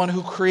 and the one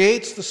who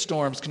creates the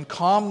storms can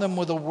calm them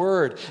with a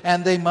word,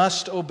 and they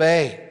must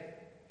obey.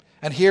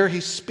 And here he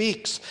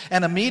speaks,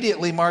 and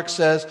immediately, Mark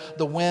says,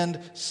 the wind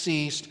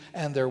ceased,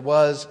 and there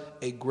was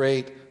a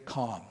great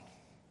calm.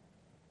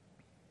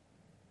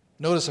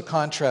 Notice a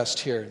contrast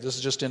here. This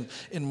is just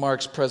in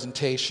Mark's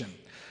presentation.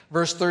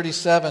 Verse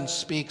 37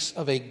 speaks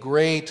of a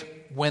great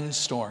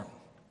windstorm.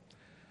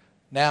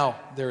 Now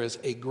there is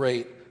a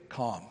great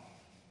calm.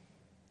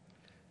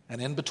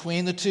 And in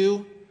between the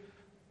two,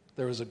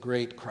 there is a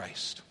great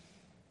Christ.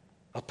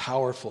 A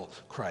powerful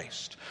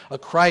Christ. A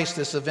Christ,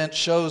 this event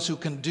shows, who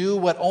can do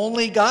what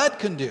only God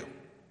can do.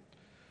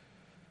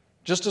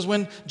 Just as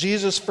when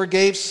Jesus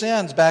forgave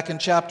sins back in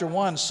chapter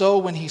 1, so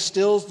when he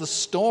stills the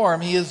storm,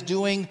 he is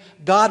doing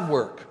God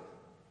work.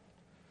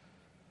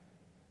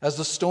 As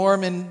the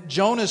storm in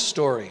Jonah's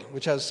story,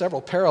 which has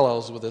several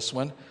parallels with this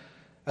one,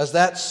 as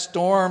that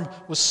storm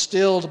was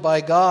stilled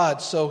by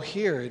God, so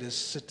here it is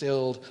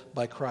stilled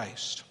by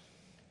Christ.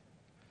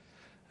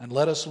 And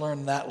let us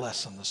learn that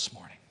lesson this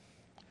morning.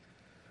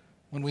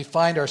 When we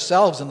find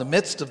ourselves in the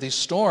midst of these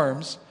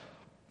storms,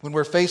 when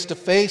we're face to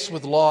face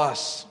with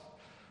loss,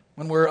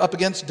 when we're up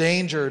against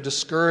danger,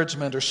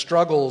 discouragement, or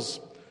struggles,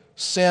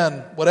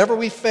 sin, whatever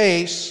we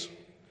face,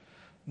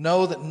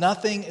 know that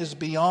nothing is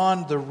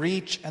beyond the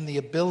reach and the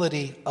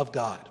ability of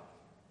God,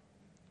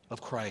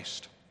 of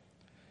Christ.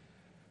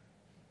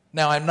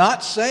 Now, I'm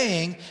not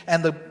saying,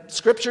 and the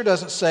Scripture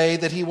doesn't say,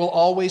 that he will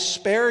always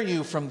spare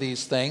you from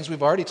these things.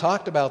 We've already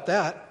talked about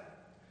that.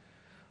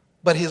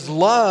 But his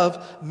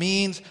love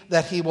means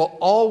that he will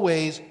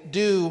always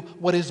do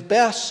what is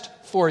best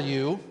for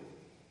you.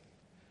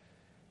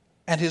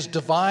 And his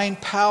divine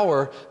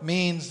power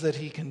means that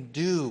he can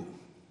do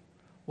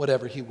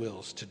whatever he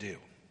wills to do.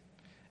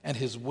 And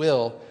his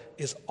will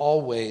is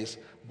always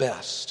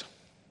best.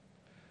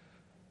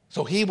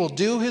 So he will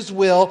do his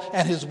will,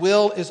 and his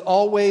will is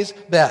always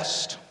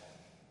best.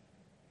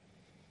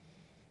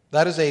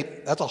 That's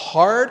a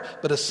hard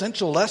but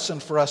essential lesson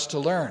for us to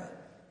learn.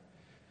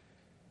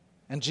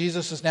 And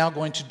Jesus is now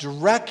going to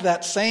direct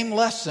that same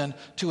lesson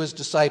to his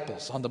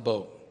disciples on the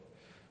boat.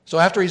 So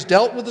after he's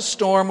dealt with the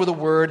storm with a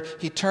word,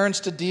 he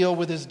turns to deal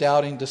with his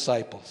doubting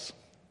disciples.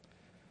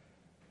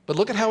 But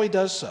look at how he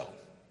does so.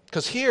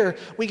 Because here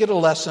we get a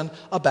lesson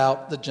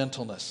about the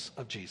gentleness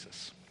of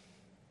Jesus.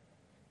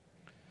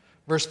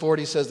 Verse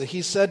 40 says that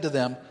he said to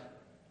them,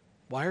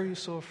 "Why are you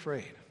so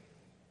afraid?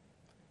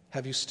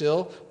 Have you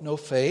still no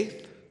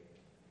faith?"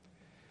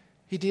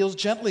 He deals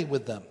gently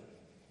with them.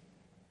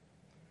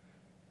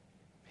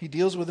 He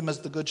deals with them as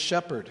the good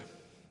shepherd.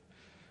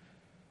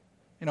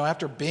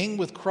 After being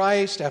with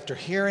Christ, after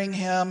hearing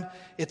him,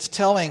 it's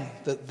telling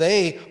that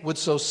they would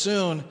so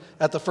soon,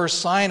 at the first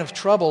sign of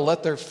trouble,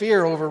 let their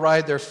fear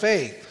override their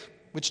faith,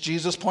 which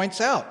Jesus points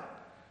out.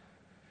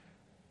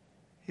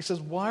 He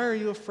says, "Why are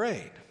you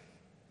afraid?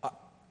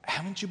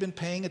 Haven't you been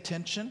paying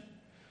attention?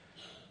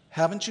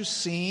 Haven't you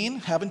seen?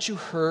 Haven't you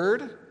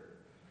heard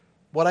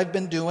what I've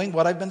been doing,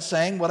 what I've been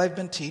saying, what I've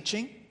been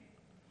teaching?"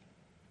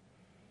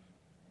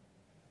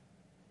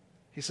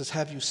 He says,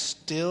 "Have you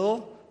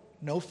still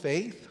no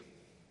faith?"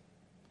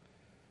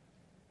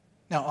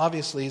 Now,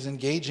 obviously, he's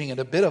engaging in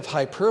a bit of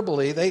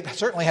hyperbole. They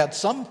certainly had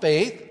some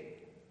faith,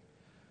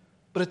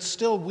 but it's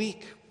still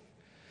weak.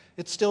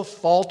 It's still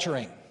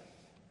faltering.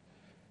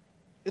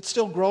 It's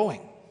still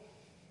growing.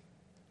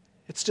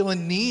 It's still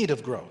in need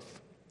of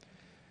growth.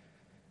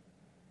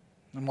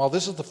 And while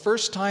this is the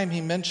first time he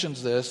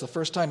mentions this, the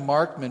first time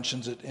Mark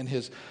mentions it in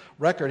his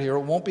record here,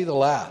 it won't be the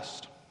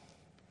last.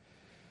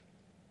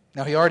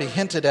 Now, he already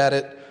hinted at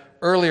it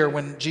earlier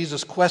when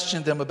Jesus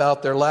questioned them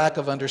about their lack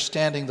of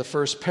understanding the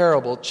first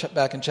parable,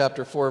 back in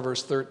chapter 4,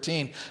 verse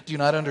 13. "Do you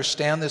not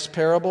understand this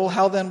parable?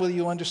 How then will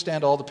you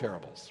understand all the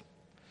parables?"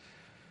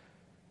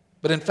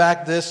 But in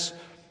fact, this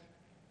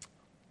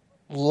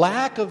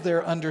lack of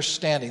their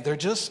understanding, they're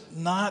just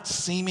not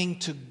seeming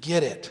to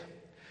get it,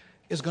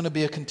 is going to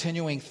be a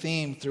continuing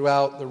theme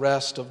throughout the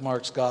rest of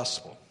Mark's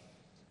gospel.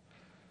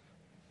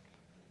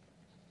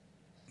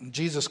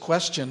 Jesus'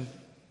 question,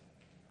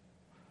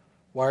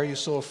 "Why are you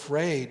so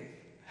afraid?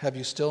 Have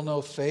you still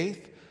no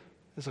faith?"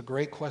 is a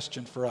great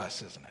question for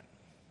us, isn't it?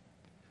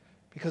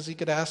 Because he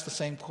could ask the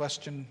same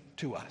question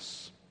to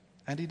us,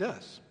 and he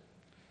does.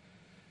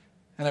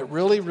 And it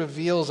really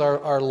reveals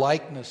our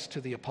likeness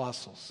to the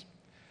apostles,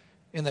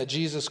 in that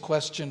Jesus'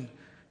 question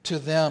to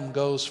them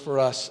goes for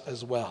us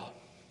as well.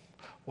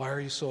 Why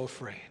are you so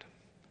afraid?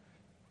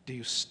 Do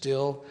you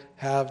still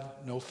have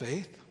no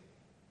faith?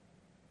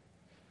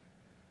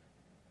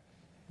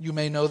 You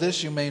may know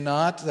this, you may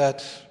not,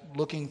 that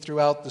looking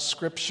throughout the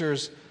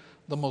Scriptures,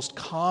 the most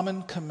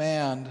common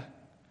command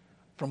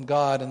from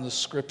God in the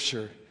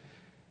Scripture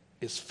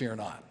is fear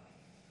not.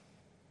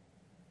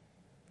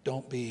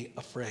 Don't be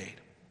afraid.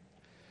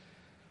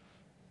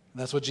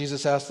 And that's what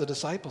Jesus asked the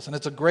disciples. And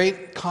it's a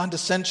great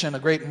condescension, a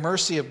great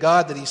mercy of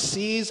God that he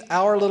sees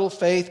our little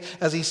faith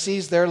as he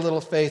sees their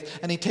little faith,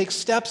 and he takes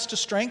steps to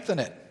strengthen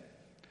it.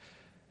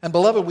 And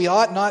beloved, we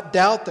ought not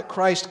doubt that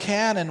Christ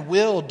can and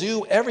will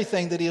do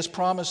everything that he has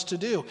promised to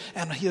do.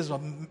 And he has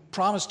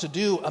promised to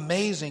do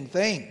amazing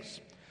things.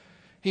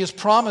 He has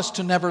promised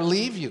to never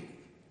leave you.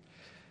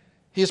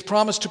 He has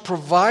promised to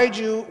provide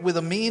you with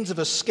a means of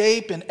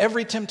escape in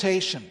every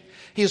temptation.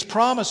 He has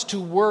promised to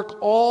work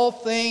all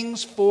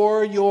things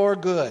for your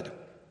good.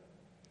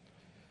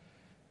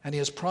 And he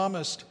has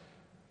promised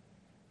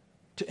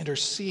to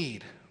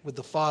intercede with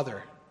the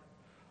Father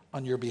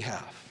on your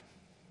behalf.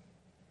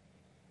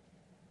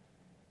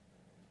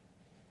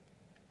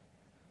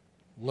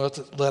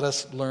 Let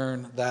us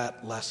learn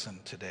that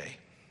lesson today.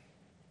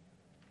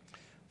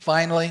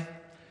 Finally,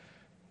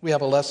 we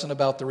have a lesson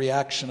about the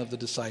reaction of the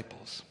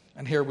disciples.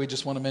 And here we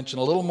just want to mention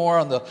a little more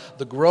on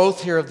the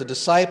growth here of the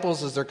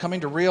disciples as they're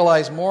coming to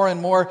realize more and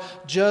more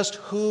just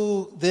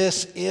who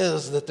this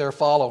is that they're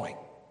following.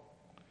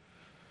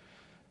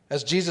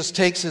 As Jesus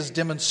takes his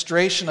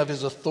demonstration of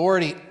his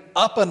authority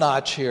up a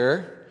notch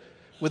here,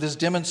 with his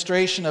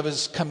demonstration of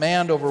his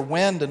command over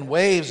wind and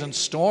waves and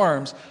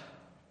storms,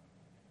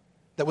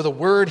 that with a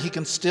word he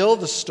can still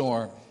the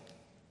storm.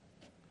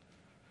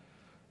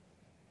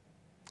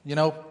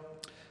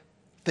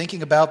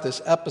 Thinking about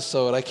this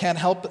episode, I can't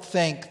help but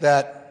think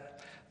that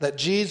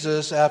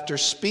Jesus, after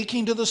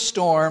speaking to the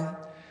storm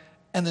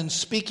and then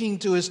speaking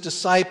to his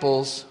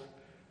disciples,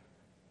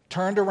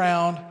 turned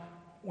around,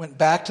 went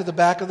back to the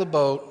back of the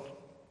boat,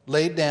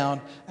 laid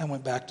down, and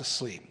went back to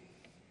sleep.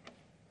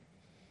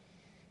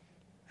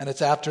 And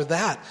it's after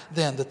that,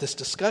 then, that this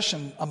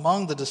discussion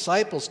among the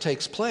disciples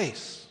takes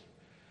place.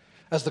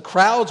 As the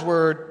crowds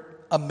were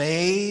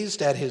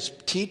amazed at his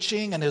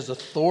teaching and his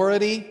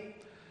authority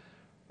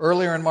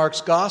earlier in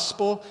Mark's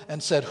gospel,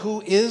 and said,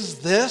 "Who is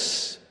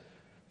this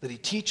that he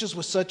teaches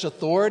with such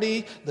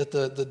authority that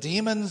the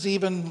demons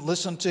even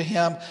listen to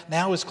him?"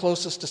 Now his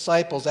closest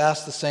disciples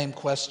ask the same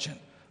question.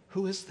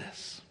 Who is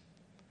this?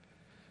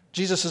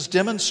 Jesus has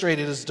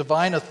demonstrated his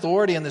divine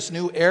authority in this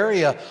new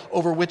area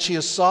over which he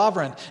is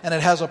sovereign, and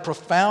it has a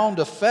profound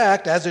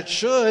effect, as it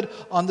should,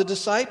 on the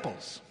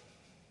disciples.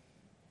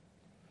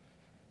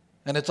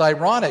 And it's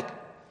ironic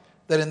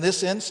that in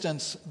this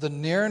instance, the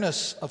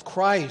nearness of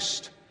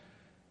Christ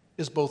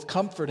is both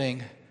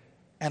comforting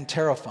and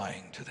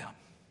terrifying to them.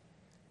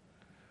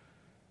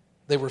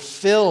 They were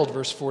filled,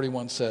 verse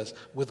 41 says,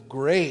 with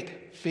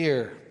great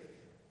fear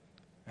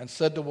and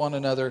said to one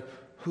another,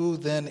 "Who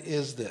then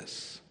is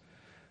this,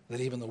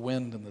 that even the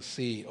wind and the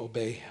sea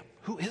obey him?"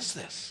 Who is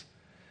this?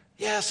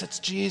 Yes, it's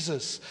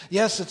Jesus.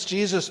 Yes, it's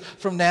Jesus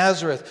from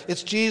Nazareth.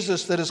 It's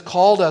Jesus that has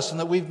called us and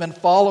that we've been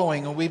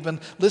following and we've been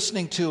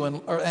listening to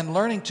and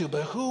learning to.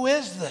 But who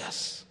is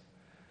this,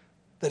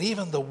 that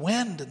even the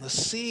wind and the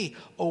sea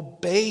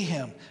obey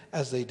him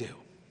as they do?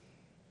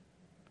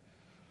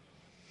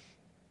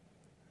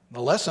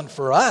 The lesson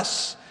for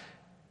us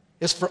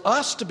is for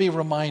us to be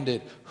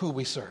reminded who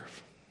we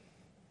serve,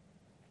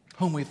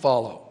 whom we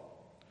follow,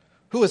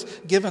 who has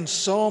given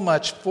so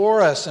much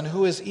for us and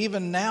who is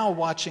even now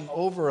watching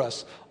over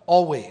us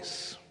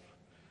always.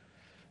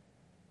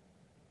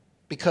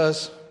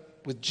 Because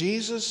with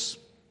Jesus,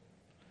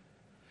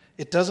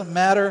 it doesn't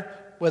matter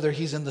whether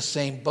he's in the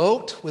same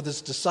boat with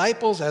his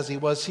disciples as he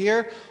was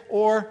here,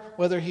 or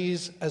whether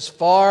he's as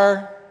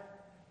far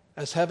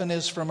as heaven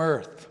is from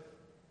earth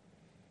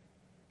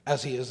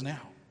as he is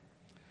now.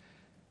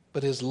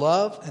 But his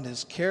love and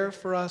his care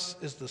for us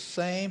is the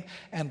same.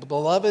 And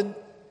beloved,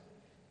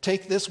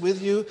 take this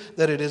with you,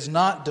 that it is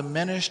not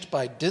diminished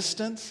by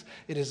distance.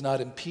 It is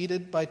not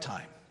impeded by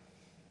time.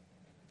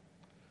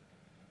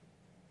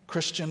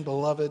 Christian,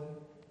 beloved,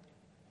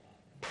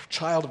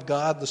 child of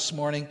God this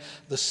morning,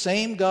 the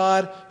same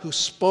God who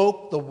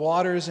spoke the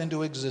waters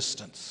into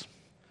existence,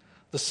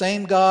 the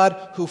same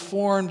God who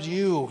formed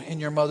you in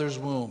your mother's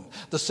womb,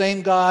 the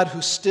same God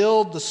who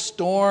stilled the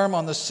storm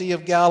on the Sea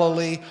of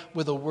Galilee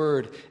with a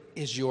word,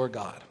 is your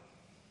God.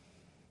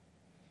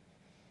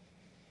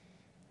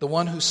 The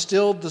one who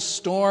stilled the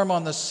storm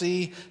on the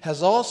sea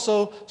has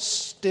also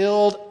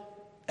stilled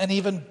an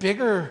even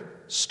bigger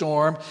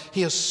storm.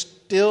 He has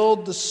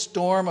stilled the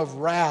storm of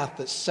wrath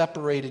that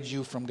separated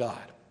you from God.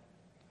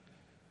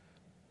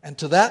 And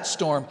to that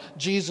storm,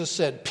 Jesus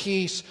said,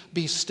 "Peace,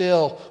 be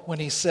still," when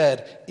he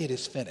said, "It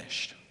is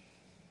finished."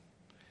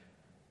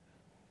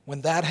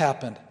 When that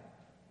happened,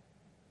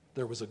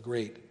 there was a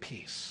great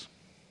peace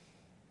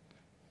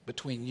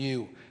between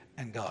you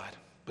and God,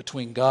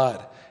 between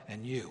God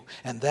and you.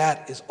 And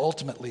that is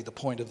ultimately the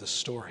point of the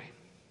story.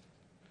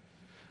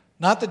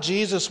 Not that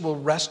Jesus will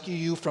rescue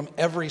you from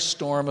every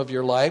storm of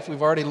your life.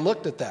 We've already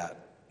looked at that.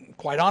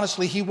 Quite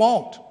honestly, he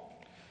won't.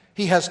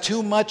 He has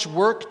too much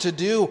work to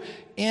do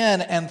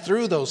in and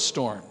through those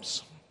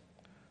storms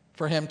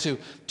for him to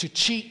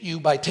cheat you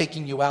by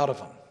taking you out of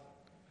them.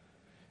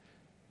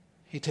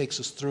 He takes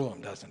us through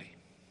them, doesn't he?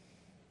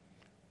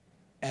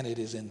 And it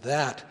is in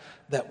that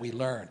we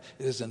learn.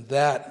 It is in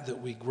that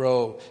we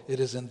grow.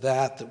 It is in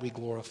that we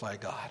glorify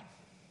God.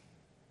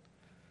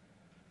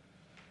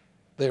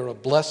 They are a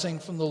blessing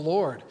from the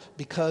Lord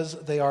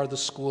because they are the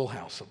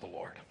schoolhouse of the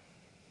Lord.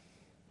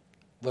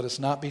 Let us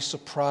not be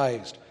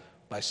surprised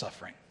by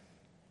suffering.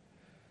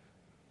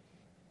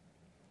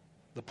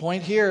 The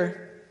point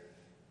here,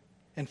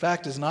 in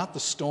fact, is not the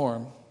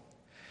storm.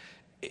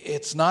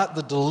 It's not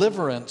the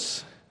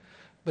deliverance,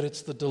 but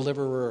it's the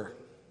deliverer.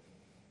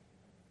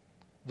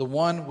 The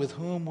one with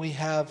whom we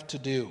have to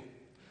do.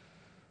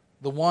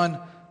 The one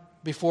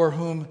before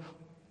whom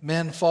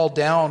men fall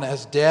down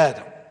as dead.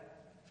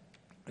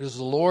 It is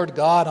the Lord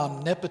God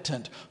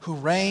omnipotent who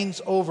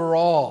reigns over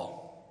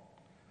all,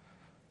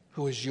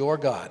 who is your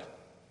God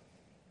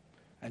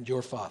and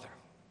your Father.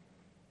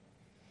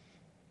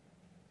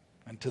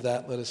 And to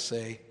that let us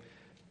say,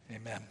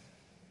 amen.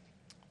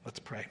 Let's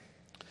pray.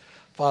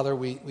 Father,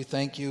 we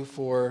thank you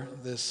for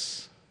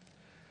this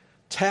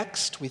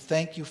text. We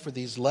thank you for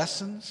these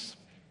lessons.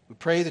 We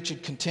pray that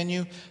you'd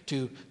continue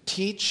to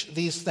teach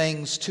these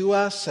things to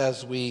us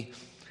as we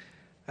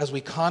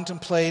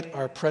contemplate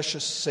our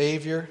precious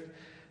Savior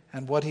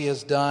and what he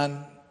has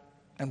done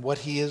and what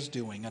he is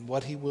doing and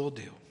what he will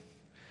do.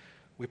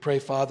 We pray,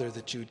 Father,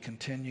 that you would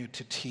continue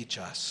to teach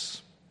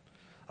us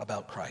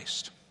about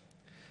Christ.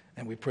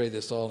 And we pray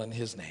this all in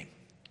his name.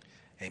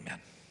 Amen.